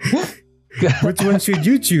 Which one should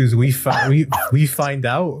you choose? We find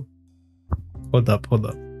out. Hold up.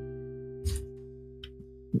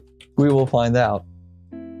 We will find out.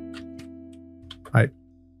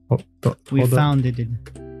 We found it.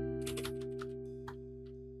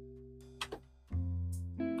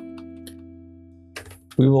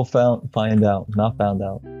 We will find out, not found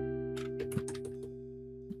out.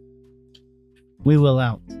 We will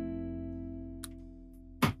out.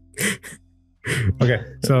 Okay,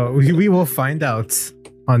 so we will find out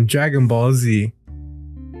on Dragon Ball Z.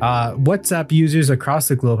 WhatsApp users across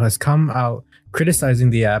the globe has come out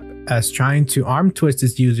criticizing the app as trying to arm twist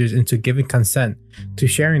its users into giving consent to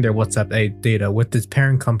sharing their WhatsApp data with its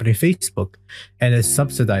parent company Facebook and its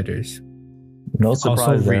subsidizers. No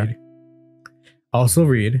surprise there. Also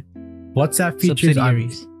read, WhatsApp features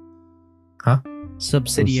subsidiaries.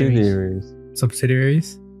 Subsidiaries.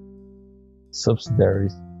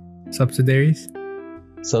 Subsidiaries?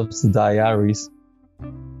 Subsidiaries.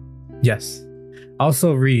 Yes.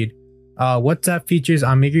 Also read, WhatsApp features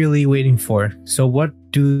I'm eagerly waiting for. So what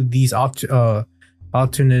do these alternatives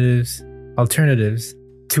to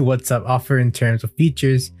WhatsApp offer in terms of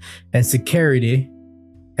features and security?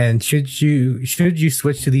 And should you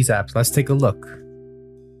switch to these apps? Let's take a look.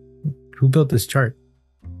 Who built this chart?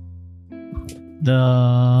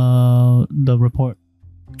 The report.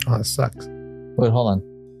 Oh, it sucks. Wait, hold on.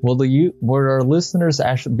 Will our listeners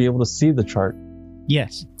actually be able to see the chart?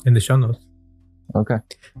 Yes. In the show notes. Okay.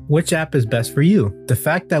 Which app is best for you? The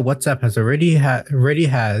fact that WhatsApp has already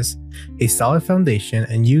has a solid foundation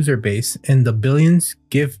and user base in the billions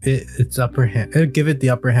give it the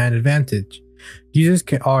upper hand advantage. Users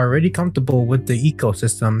are already comfortable with the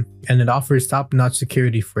ecosystem, and it offers top-notch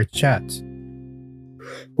security for chats.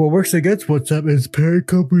 What works against WhatsApp is parent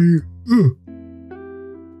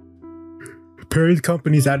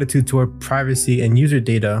company's attitude toward privacy and user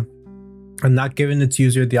data, and not giving its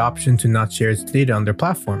user the option to not share its data on their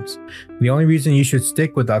platforms. The only reason you should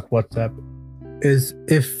stick with WhatsApp is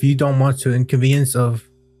if you don't want the inconvenience of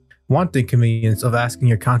asking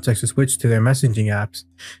your contacts to switch to their messaging apps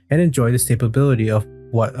and enjoy the stability that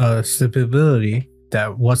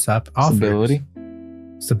WhatsApp offers.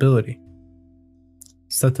 Stability.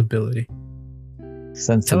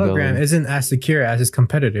 Telegram isn't as secure as its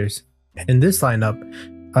competitors in this lineup,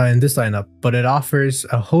 but it offers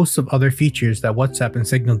a host of other features that WhatsApp and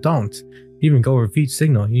Signal don't. You even go over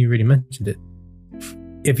Signal. You already mentioned it.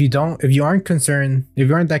 If you aren't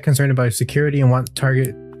that concerned about security and want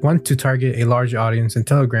to target a large audience, and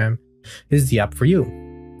Telegram is the app for you.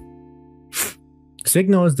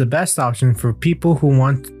 Signal is the best option for people who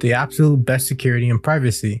want the absolute best security and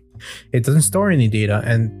privacy. It doesn't store any data,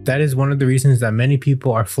 and that is one of the reasons that many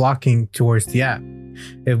people are flocking towards the app.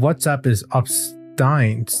 If WhatsApp is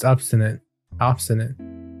obstinate,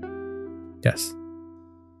 yes,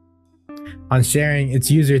 on sharing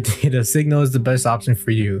its user data, Signal is the best option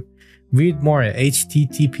for you. Read more at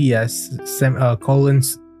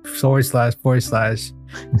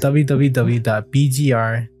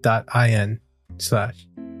https://www.bgr.in//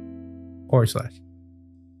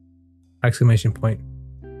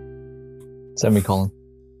 Semicolon.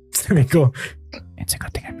 It's a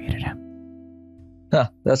good thing I muted him. Huh,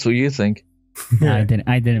 that's what you think. No, I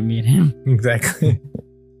didn't mute him. Exactly.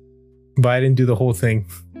 But I didn't do the whole thing.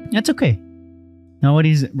 That's okay.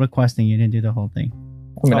 Nobody's requesting you to do the whole thing.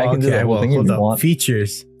 I mean, I can do the whole thing if you want.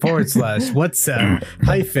 Features / WhatsApp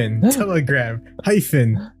 - Telegram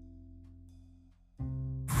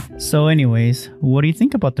 - So anyways, what do you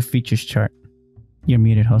think about the features chart? You're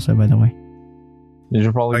muted, Jose, by the way. You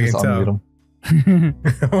should probably just unmute him.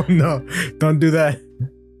 Oh no, don't do that.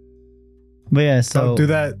 But yeah, so don't do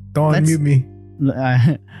that. Don't unmute me.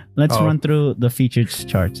 Let's run through the features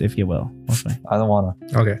charts, if you will. Okay. I don't wanna.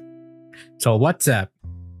 Okay. So WhatsApp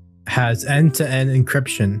has end-to-end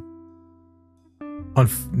encryption.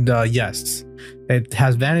 Yes. It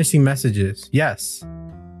has vanishing messages. Yes.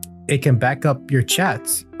 It can back up your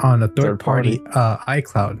chats on a third-party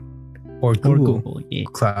iCloud or Google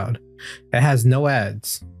Cloud. It has no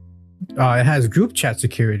ads. It has group chat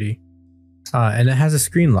security, and it has a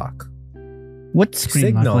screen lock. What's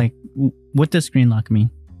screen lock? Like, what does screen lock mean?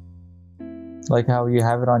 Like how you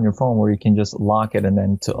have it on your phone where you can just lock it, and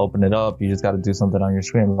then to open it up, you just got to do something on your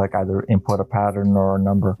screen, like either input a pattern or a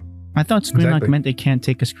number. I thought screen lock meant they can't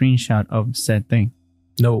take a screenshot of said thing.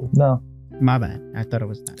 No. My bad. I thought it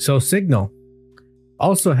was that. So Signal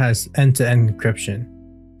also has end-to-end encryption,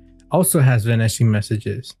 also has vanishing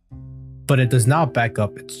messages, but it does not back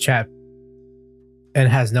up its chat and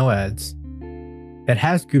has no ads. It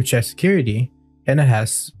has group chat security and it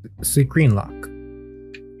has screen lock.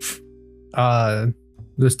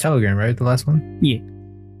 There's Telegram, right? The last one? Yeah.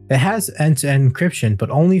 It has end-to-end encryption, but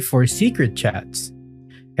only for secret chats.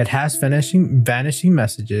 It has vanishing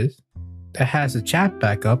messages. It has a chat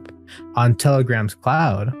backup on Telegram's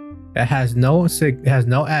cloud. It has no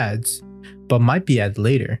ads, but might be added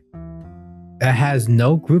later. It has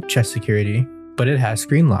no group chat security, but it has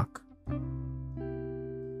screen lock.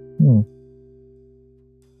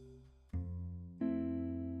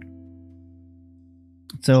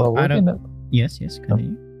 So yes,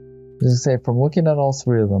 continue. Just say, from looking at all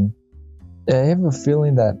three of them, I have a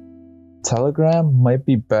feeling that Telegram might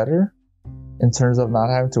be better in terms of not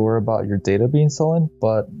having to worry about your data being stolen,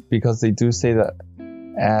 but because they do say that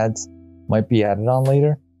ads might be added on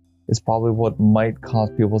later, it's probably what might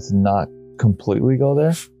cause people to not completely go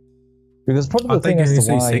there. Because part of the thing as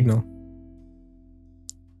to why Signal.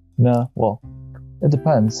 No, well, it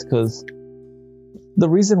depends, because the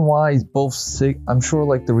reason why I'm sure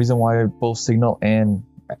like the reason why both Signal and,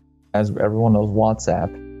 as everyone knows,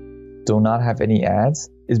 WhatsApp do not have any ads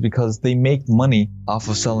is because they make money off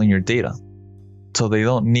of selling your data. So they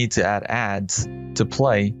don't need to add ads to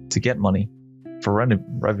play to get money for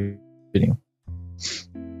revenue.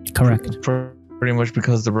 Correct. Pretty much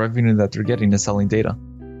because the revenue that they're getting is selling data.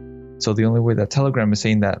 So the only way that Telegram is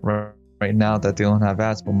saying that right now that they don't have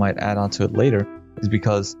ads but might add onto it later is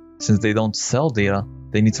because since they don't sell data,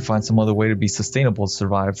 they need to find some other way to be sustainable to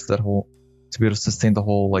survive to be able to sustain the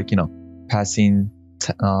whole, passing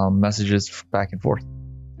messages back and forth.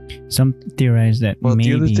 Some theorize that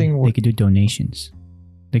maybe they could do donations.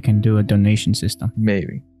 They can do a donation system.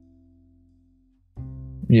 Maybe.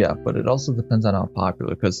 Yeah, but it also depends on how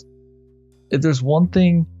popular, because if there's one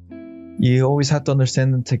thing you always have to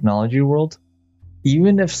understand in the technology world,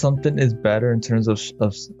 even if something is better in terms of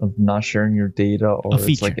not sharing your data, or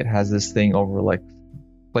it's like it has this thing over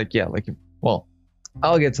well,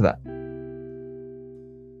 I'll get to that.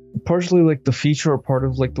 Partially like the feature or part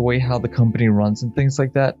of like the way how the company runs and things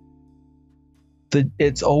like that,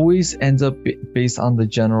 it's always ends up based on the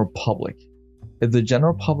general public. If the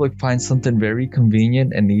general public finds something very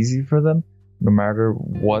convenient and easy for them, no matter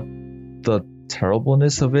what the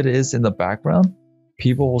terribleness of it is in the background,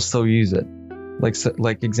 people will still use it.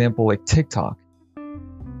 Like example, like TikTok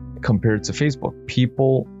compared to Facebook.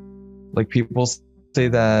 People say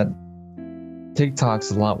that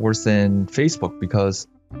TikTok's a lot worse than Facebook because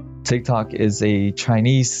TikTok is a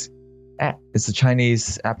Chinese app. It's a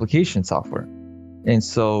Chinese application software. And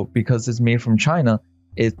so because it's made from China,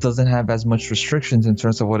 it doesn't have as much restrictions in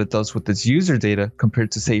terms of what it does with its user data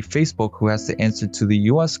compared to, say, Facebook, who has to answer to the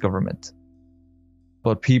US government.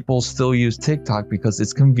 But people still use TikTok because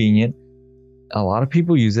it's convenient. A lot of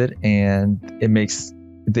people use it, and it's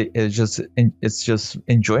just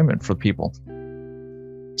enjoyment for people.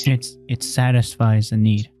 It satisfies a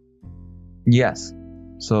need. Yes.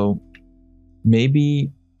 So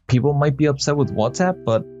maybe people might be upset with WhatsApp,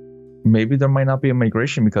 but maybe there might not be a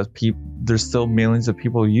migration because there's still millions of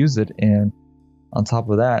people who use it. And on top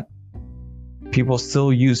of that, people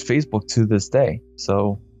still use Facebook to this day.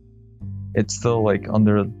 So it's still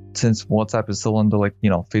since WhatsApp is still under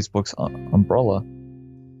Facebook's umbrella,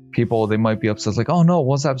 they might be upset oh no,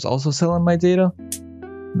 WhatsApp's also selling my data.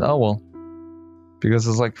 Oh well, because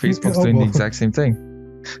it's like Facebook's doing the exact same thing.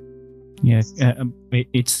 Yeah,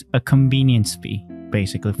 it's a convenience fee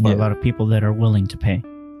basically for a lot of people that are willing to pay.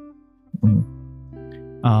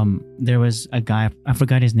 Mm-hmm. There was a guy, I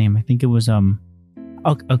forgot his name. I think it was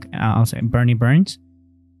okay, I'll say Bernie Burns,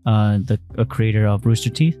 the creator of Rooster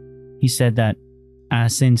Teeth. He said that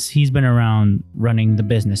since he's been around running the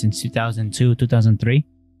business since 2002, 2003,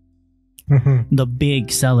 the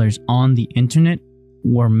big sellers on the internet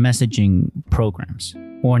were messaging programs,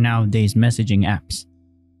 or nowadays messaging apps.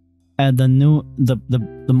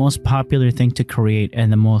 The most popular thing to create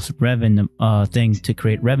and the most revenue thing to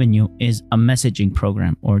create revenue is a messaging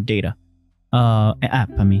program or data app.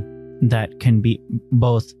 That can be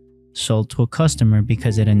both sold to a customer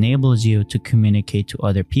because it enables you to communicate to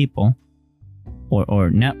other people or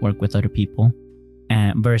network with other people,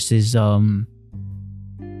 and versus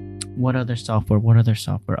what other software?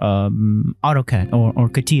 AutoCAD or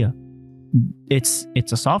CATIA. It's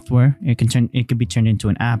a software. It can be turned into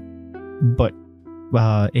an app, but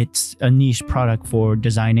it's a niche product for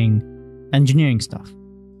designing engineering stuff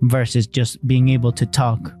versus just being able to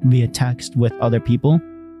talk via text with other people.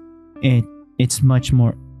 It's much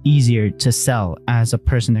more easier to sell as a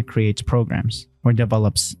person that creates programs or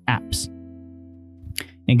develops apps.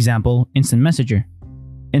 Example, Instant Messenger.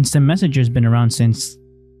 Instant Messenger has been around since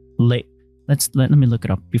late. Let me look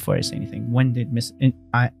it up before I say anything. When did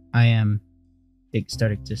it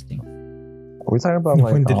start existing? Are we talking about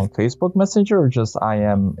like Facebook Messenger or just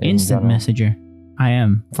IM? Instant Messenger.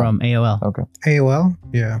 IM from AOL. Okay. AOL?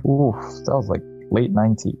 Yeah. Ooh, that was like late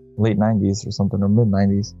 90s or something, or mid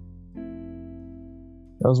 90s.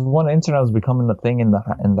 There was when internet was becoming a thing in the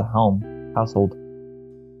household.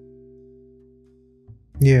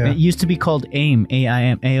 Yeah. It used to be called AIM,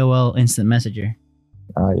 AIM, AOL Instant Messenger.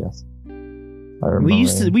 Ah, yes. I remember. We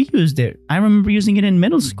used it. I remember using it in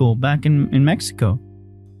middle school back in Mexico.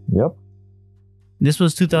 Yep. This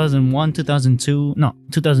was 2001, 2002,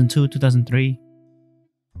 2003.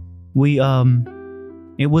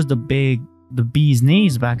 It was the bee's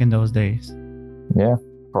knees back in those days. Yeah.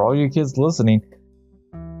 For all you kids listening,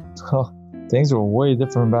 things were way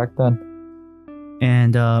different back then.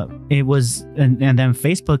 And it was, and then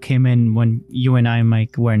Facebook came in when you and I,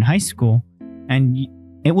 Mike, were in high school, and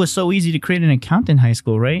it was so easy to create an account in high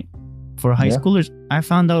school, right? For high schoolers, I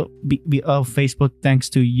found out of Facebook thanks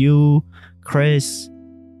to you, Chris,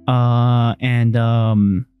 and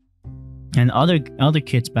other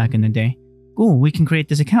kids back in the day. Ooh, we can create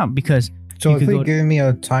this account because. So if you're giving me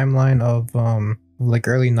a timeline of like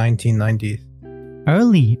early 1990s.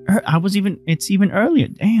 It's even earlier.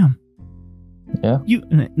 Damn. Yeah. You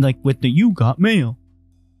like with the you got mail.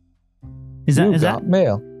 Is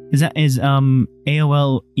mail? Is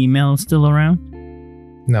AOL email still around?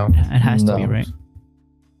 No. It has to be, right?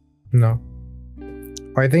 No.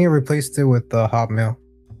 I think it replaced it with Hotmail.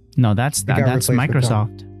 No, that's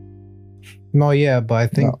Microsoft. No, yeah, but I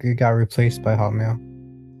think it got replaced by Hotmail.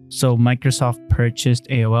 So Microsoft purchased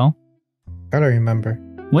AOL? I don't remember.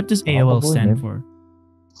 What does AOL stand for?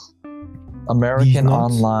 American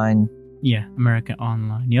Online. Yeah, American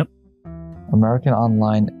Online. Yep. American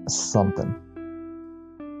Online something.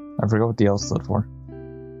 I forgot what the L stood for.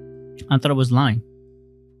 I thought it was line.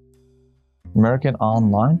 American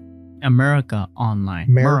Online? America Online.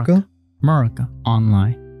 America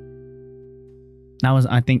Online. That was,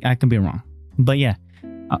 I think I could be wrong. But yeah,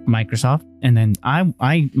 Microsoft. And then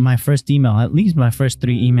my first email, at least my first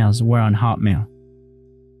 3 emails were on Hotmail.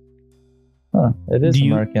 Huh, it is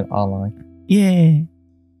American Online. Yeah.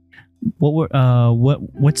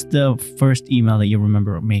 What's the first email that you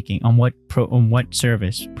remember making? On what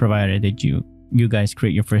service provider did you guys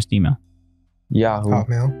create your first email? Yahoo.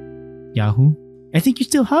 Hotmail. Yahoo? I think you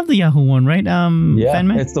still have the Yahoo one, right? Yeah,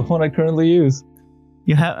 Fanman? it's the one I currently use.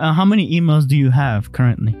 You have how many emails do you have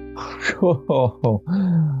currently?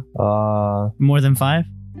 More than 5?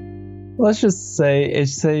 Let's just say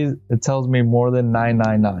it tells me more than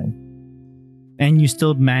 999. And you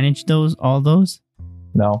still manage all those?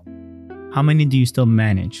 No. How many do you still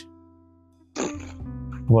manage?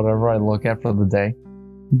 Whatever I look at for the day.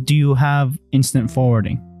 Do you have instant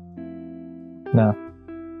forwarding? No.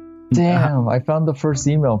 Damn, I found the first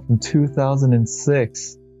email from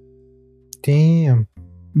 2006. Damn.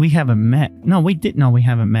 We haven't met. No, we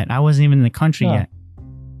haven't met. I wasn't even in the country yet.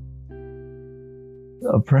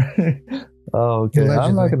 Oh, okay. Allegedly.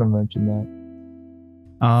 I'm not going to mention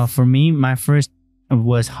that. For me, my first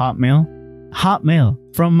was Hotmail. Hotmail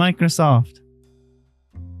from Microsoft.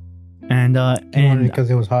 And because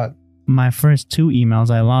it was hot. My first 2 emails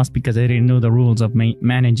I lost because I didn't know the rules of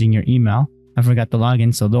managing your email. I forgot the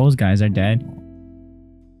login, so those guys are dead.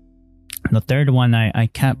 The third one I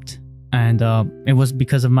kept, and it was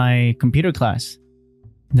because of my computer class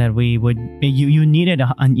that we would you needed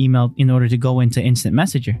an email in order to go into Instant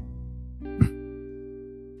Messenger,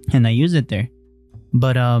 and I used it there.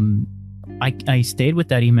 But I stayed with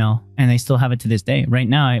that email, and I still have it to this day. Right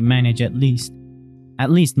now, I manage at least 5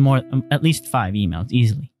 emails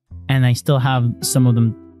easily, and I still have some of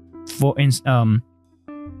them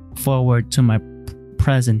forward to my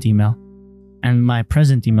present email, and my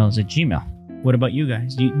present email is a Gmail. What about you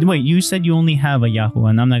guys? You said you only have a Yahoo,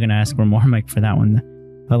 and I'm not gonna ask for more, Mike, for that one.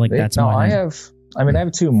 I feel like that's more. I have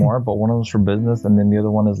 2 more, but one of them's for business, and then the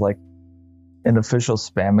other one is like an official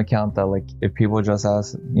spam account that, like, if people just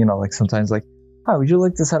ask, like sometimes like, hi, would you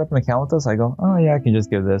like to set up an account with us? I go, oh yeah, I can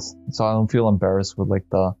just give this, so I don't feel embarrassed with like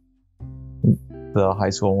the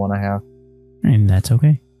high school one I have. And that's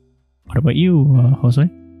okay. What about you, Jose?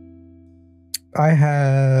 I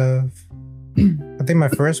have. I think my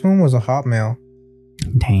first one was a Hotmail.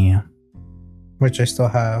 Damn. Which I still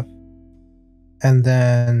have. And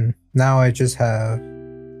then now I just have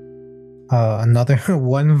another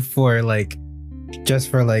one for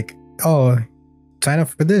sign up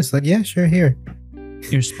for this. Like, yeah, sure, here.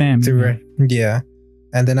 Your spam. Yeah.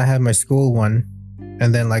 And then I have my school one.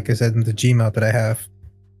 And then, like I said, the Gmail that I have.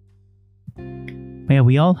 Yeah,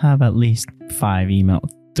 we all have at least 3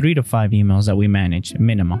 to 5 emails that we manage,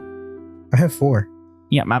 minimum. I have 4.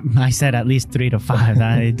 Yeah, I said at least 3 to 5.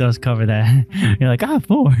 It does cover that. You're like,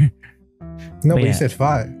 4. No, but you said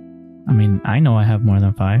 5. I mean, I know I have more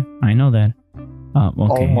than 5. I know that. Okay.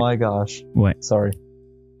 Oh my gosh. What? Sorry.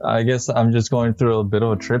 I guess I'm just going through a bit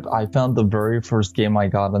of a trip. I found the very first game I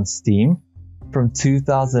got on Steam from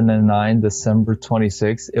 2009, December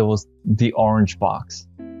 26th. It was the Orange Box.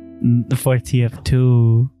 For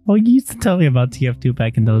TF2. Oh, you used to tell me about TF2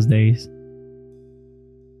 back in those days.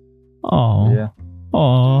 Oh. Yeah.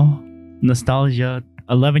 Oh. Nostalgia.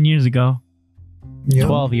 11 years ago. Yep.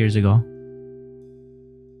 12 years ago.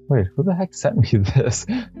 Wait, who the heck sent me this?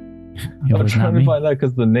 It I'm was trying not to me. find out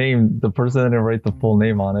because the person didn't write the full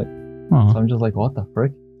name on it. Oh. So I'm just like, what the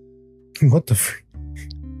frick? What the frick?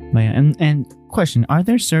 But yeah, and question, are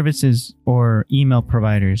there services or email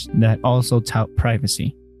providers that also tout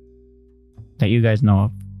privacy that you guys know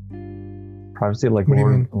of? Privacy like What do you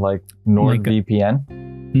mean?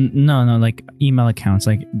 NordVPN? No, like email accounts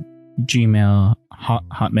like Gmail,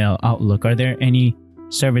 Hotmail, Outlook. Are there any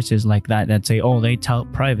services like that say, oh, they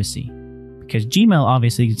tout privacy? Because Gmail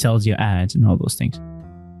obviously tells you ads and all those things.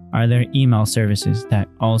 Are there email services that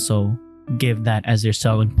also give that as their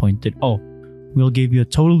selling point that, oh, we'll give you a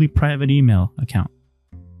totally private email account?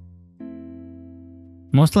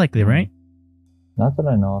 Most likely, right? Not that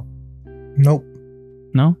I know of. Nope.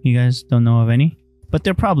 No? You guys don't know of any? But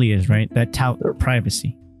there probably is, right? That tout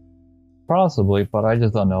privacy. Possibly, but I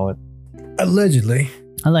just don't know it. Allegedly.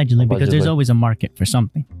 Allegedly, because there's Allegedly. always a market for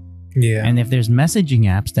something. Yeah. And if there's messaging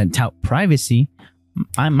apps that tout privacy,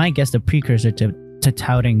 I might guess the precursor to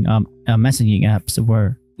touting messaging apps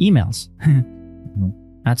were emails.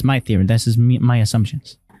 That's my theory. This is my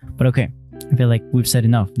assumptions. But okay, I feel like we've said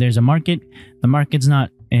enough. There's a market. The market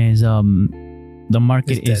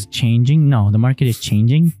is changing. No, the market is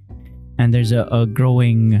changing, and there's a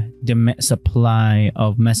growing supply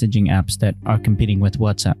of messaging apps that are competing with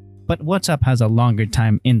WhatsApp. But WhatsApp has a longer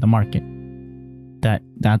time in the market. That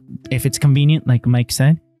if it's convenient, like Mike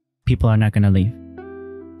said, people are not gonna leave.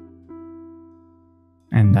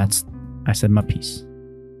 And I said my piece.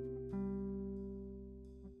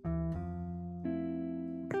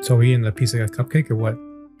 So are you in a piece of a cupcake or what?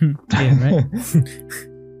 Yeah,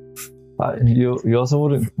 right. You also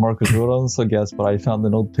wouldn't, Marcus, you would also guess, but I found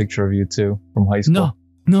an old picture of you too from high school.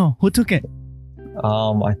 No, who took it?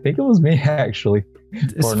 I think it was me actually.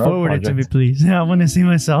 Just forward it to me, please. I want to see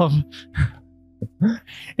myself.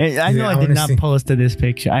 I know I did not post to this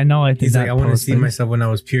picture. I know I did He's not like, I want to post see it. myself when I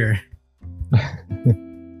was pure.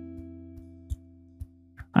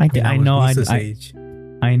 I know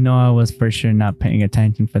I was for sure not paying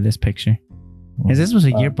attention for this picture. Was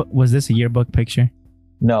this a yearbook picture?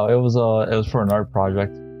 No, it was for an art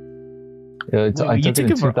project. I took it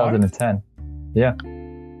in 2010. Yeah.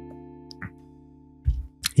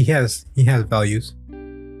 He has values.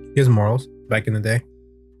 He has morals back in the day.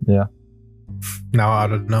 Yeah. Now I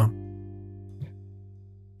don't know.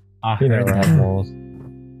 He never had morals.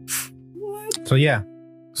 So yeah.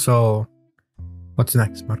 So what's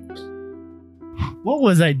next, Marcos? What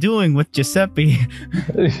was I doing with Giuseppe?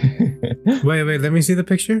 Wait, let me see the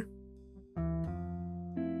picture.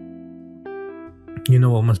 You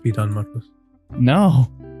know what must be done, Marcos.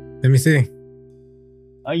 No. Let me see.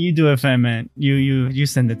 Oh, you do it, Fanman. You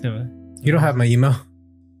send it to me. You don't have my email?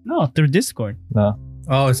 No, through Discord. No.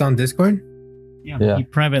 Oh, it's on Discord? Yeah. He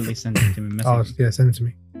privately sent it to me. Oh, yeah, send it to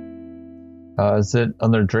me. Is it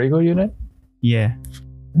under Drago unit? Yeah.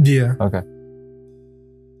 Yeah. Okay.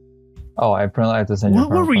 Oh, I apparently have to send you. What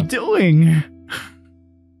were we doing?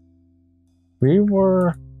 You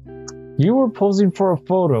were posing for a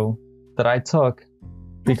photo that I took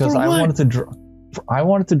because I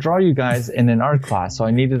wanted to draw you guys in an art class, so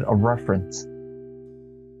I needed a reference.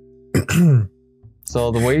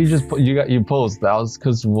 So the way you posed, that was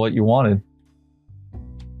because of what you wanted.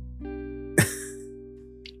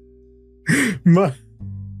 What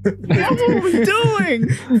were we doing?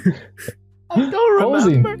 I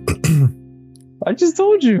don't remember. I just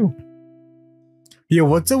told you. Yo,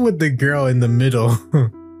 what's up with the girl in the middle?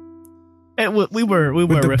 We were with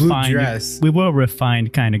the refined. blue dress. We were a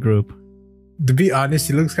refined kind of group. To be honest,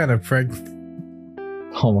 she looks kind of pregnant.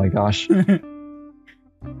 Oh my gosh.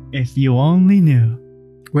 If you only knew.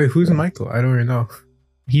 Wait, who's Michael? I don't really know.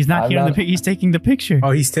 He's not here. He's taking the picture.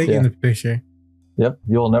 Oh, he's taking the picture. Yep,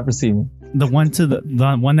 you'll never see me. The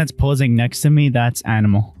one that's posing next to me, that's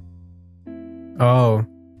Animal. Oh,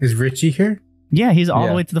 is Richie here? Yeah, he's all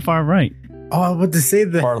the way to the far right. Oh, I was about to say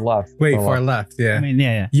that. Far left. Wait, far left. Yeah. I mean,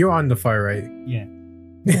 yeah, You're on the far right. yeah.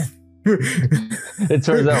 It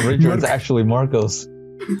turns out Richard's actually Marcos.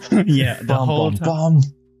 Yeah, the whole time.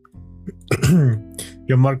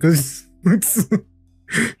 Yo, Marcos.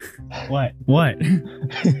 What? What?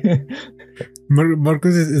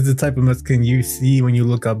 Marcos is the type of Mexican you see when you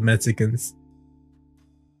look up Mexicans.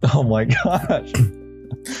 Oh my gosh.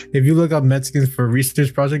 If you look up Mexicans for a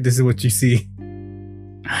research project, this is what you see.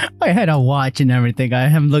 I had a watch and everything. I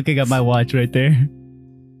am looking at my watch right there.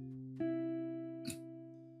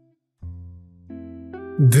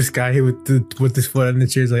 This guy with his foot on the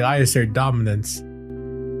chair is like, I assert dominance.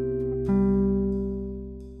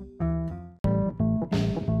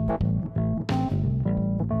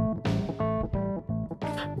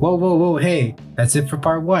 Whoa, hey, that's it for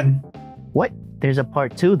part 1. What? There's a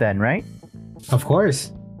part 2 then, right? Of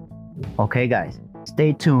course. Okay, guys.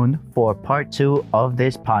 Stay tuned for part 2 of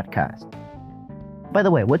this podcast. By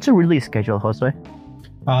the way, what's the release schedule, Josue?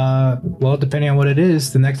 Well, depending on what it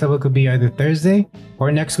is, the next episode could be either Thursday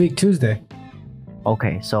or next week, Tuesday.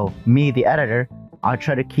 Okay, so me, the editor, I'll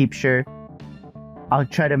try to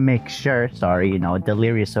make sure, sorry,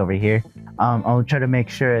 delirious over here. I'll try to make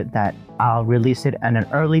sure that I'll release it at an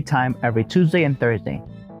early time every Tuesday and Thursday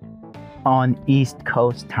on East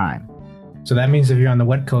Coast time. So that means if you're on the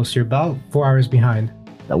West Coast, you're about 4 hours behind.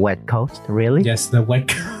 The West Coast, really? Yes, the West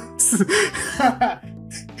Coast.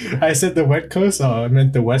 I said the West Coast? Oh, I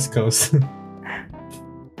meant the West Coast.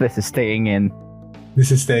 This is staying in. This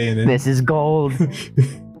is staying in. This is gold.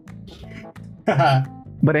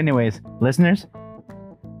 But anyways, listeners,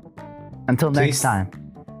 until next time.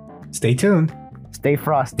 Stay tuned. Stay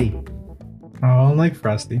frosty. Oh, I don't like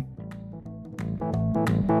Frosty.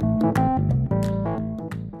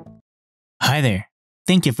 Hi there.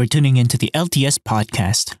 Thank you for tuning in to the LTS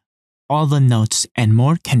podcast. All the notes and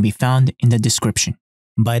more can be found in the description.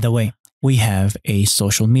 By the way, we have a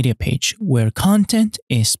social media page where content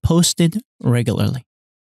is posted regularly.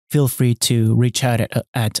 Feel free to reach out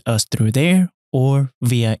at us through there or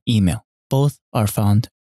via email. Both are found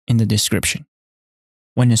in the description.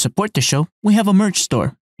 When you support the show, we have a merch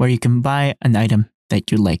store where you can buy an item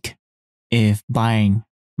that you like. If buying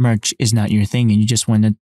merch is not your thing and you just want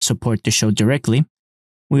to support the show directly,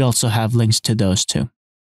 we also have links to those too,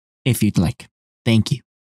 if you'd like. Thank you.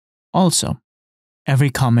 Also, every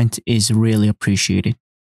comment is really appreciated.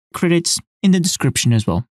 Credits in the description as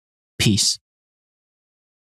well. Peace.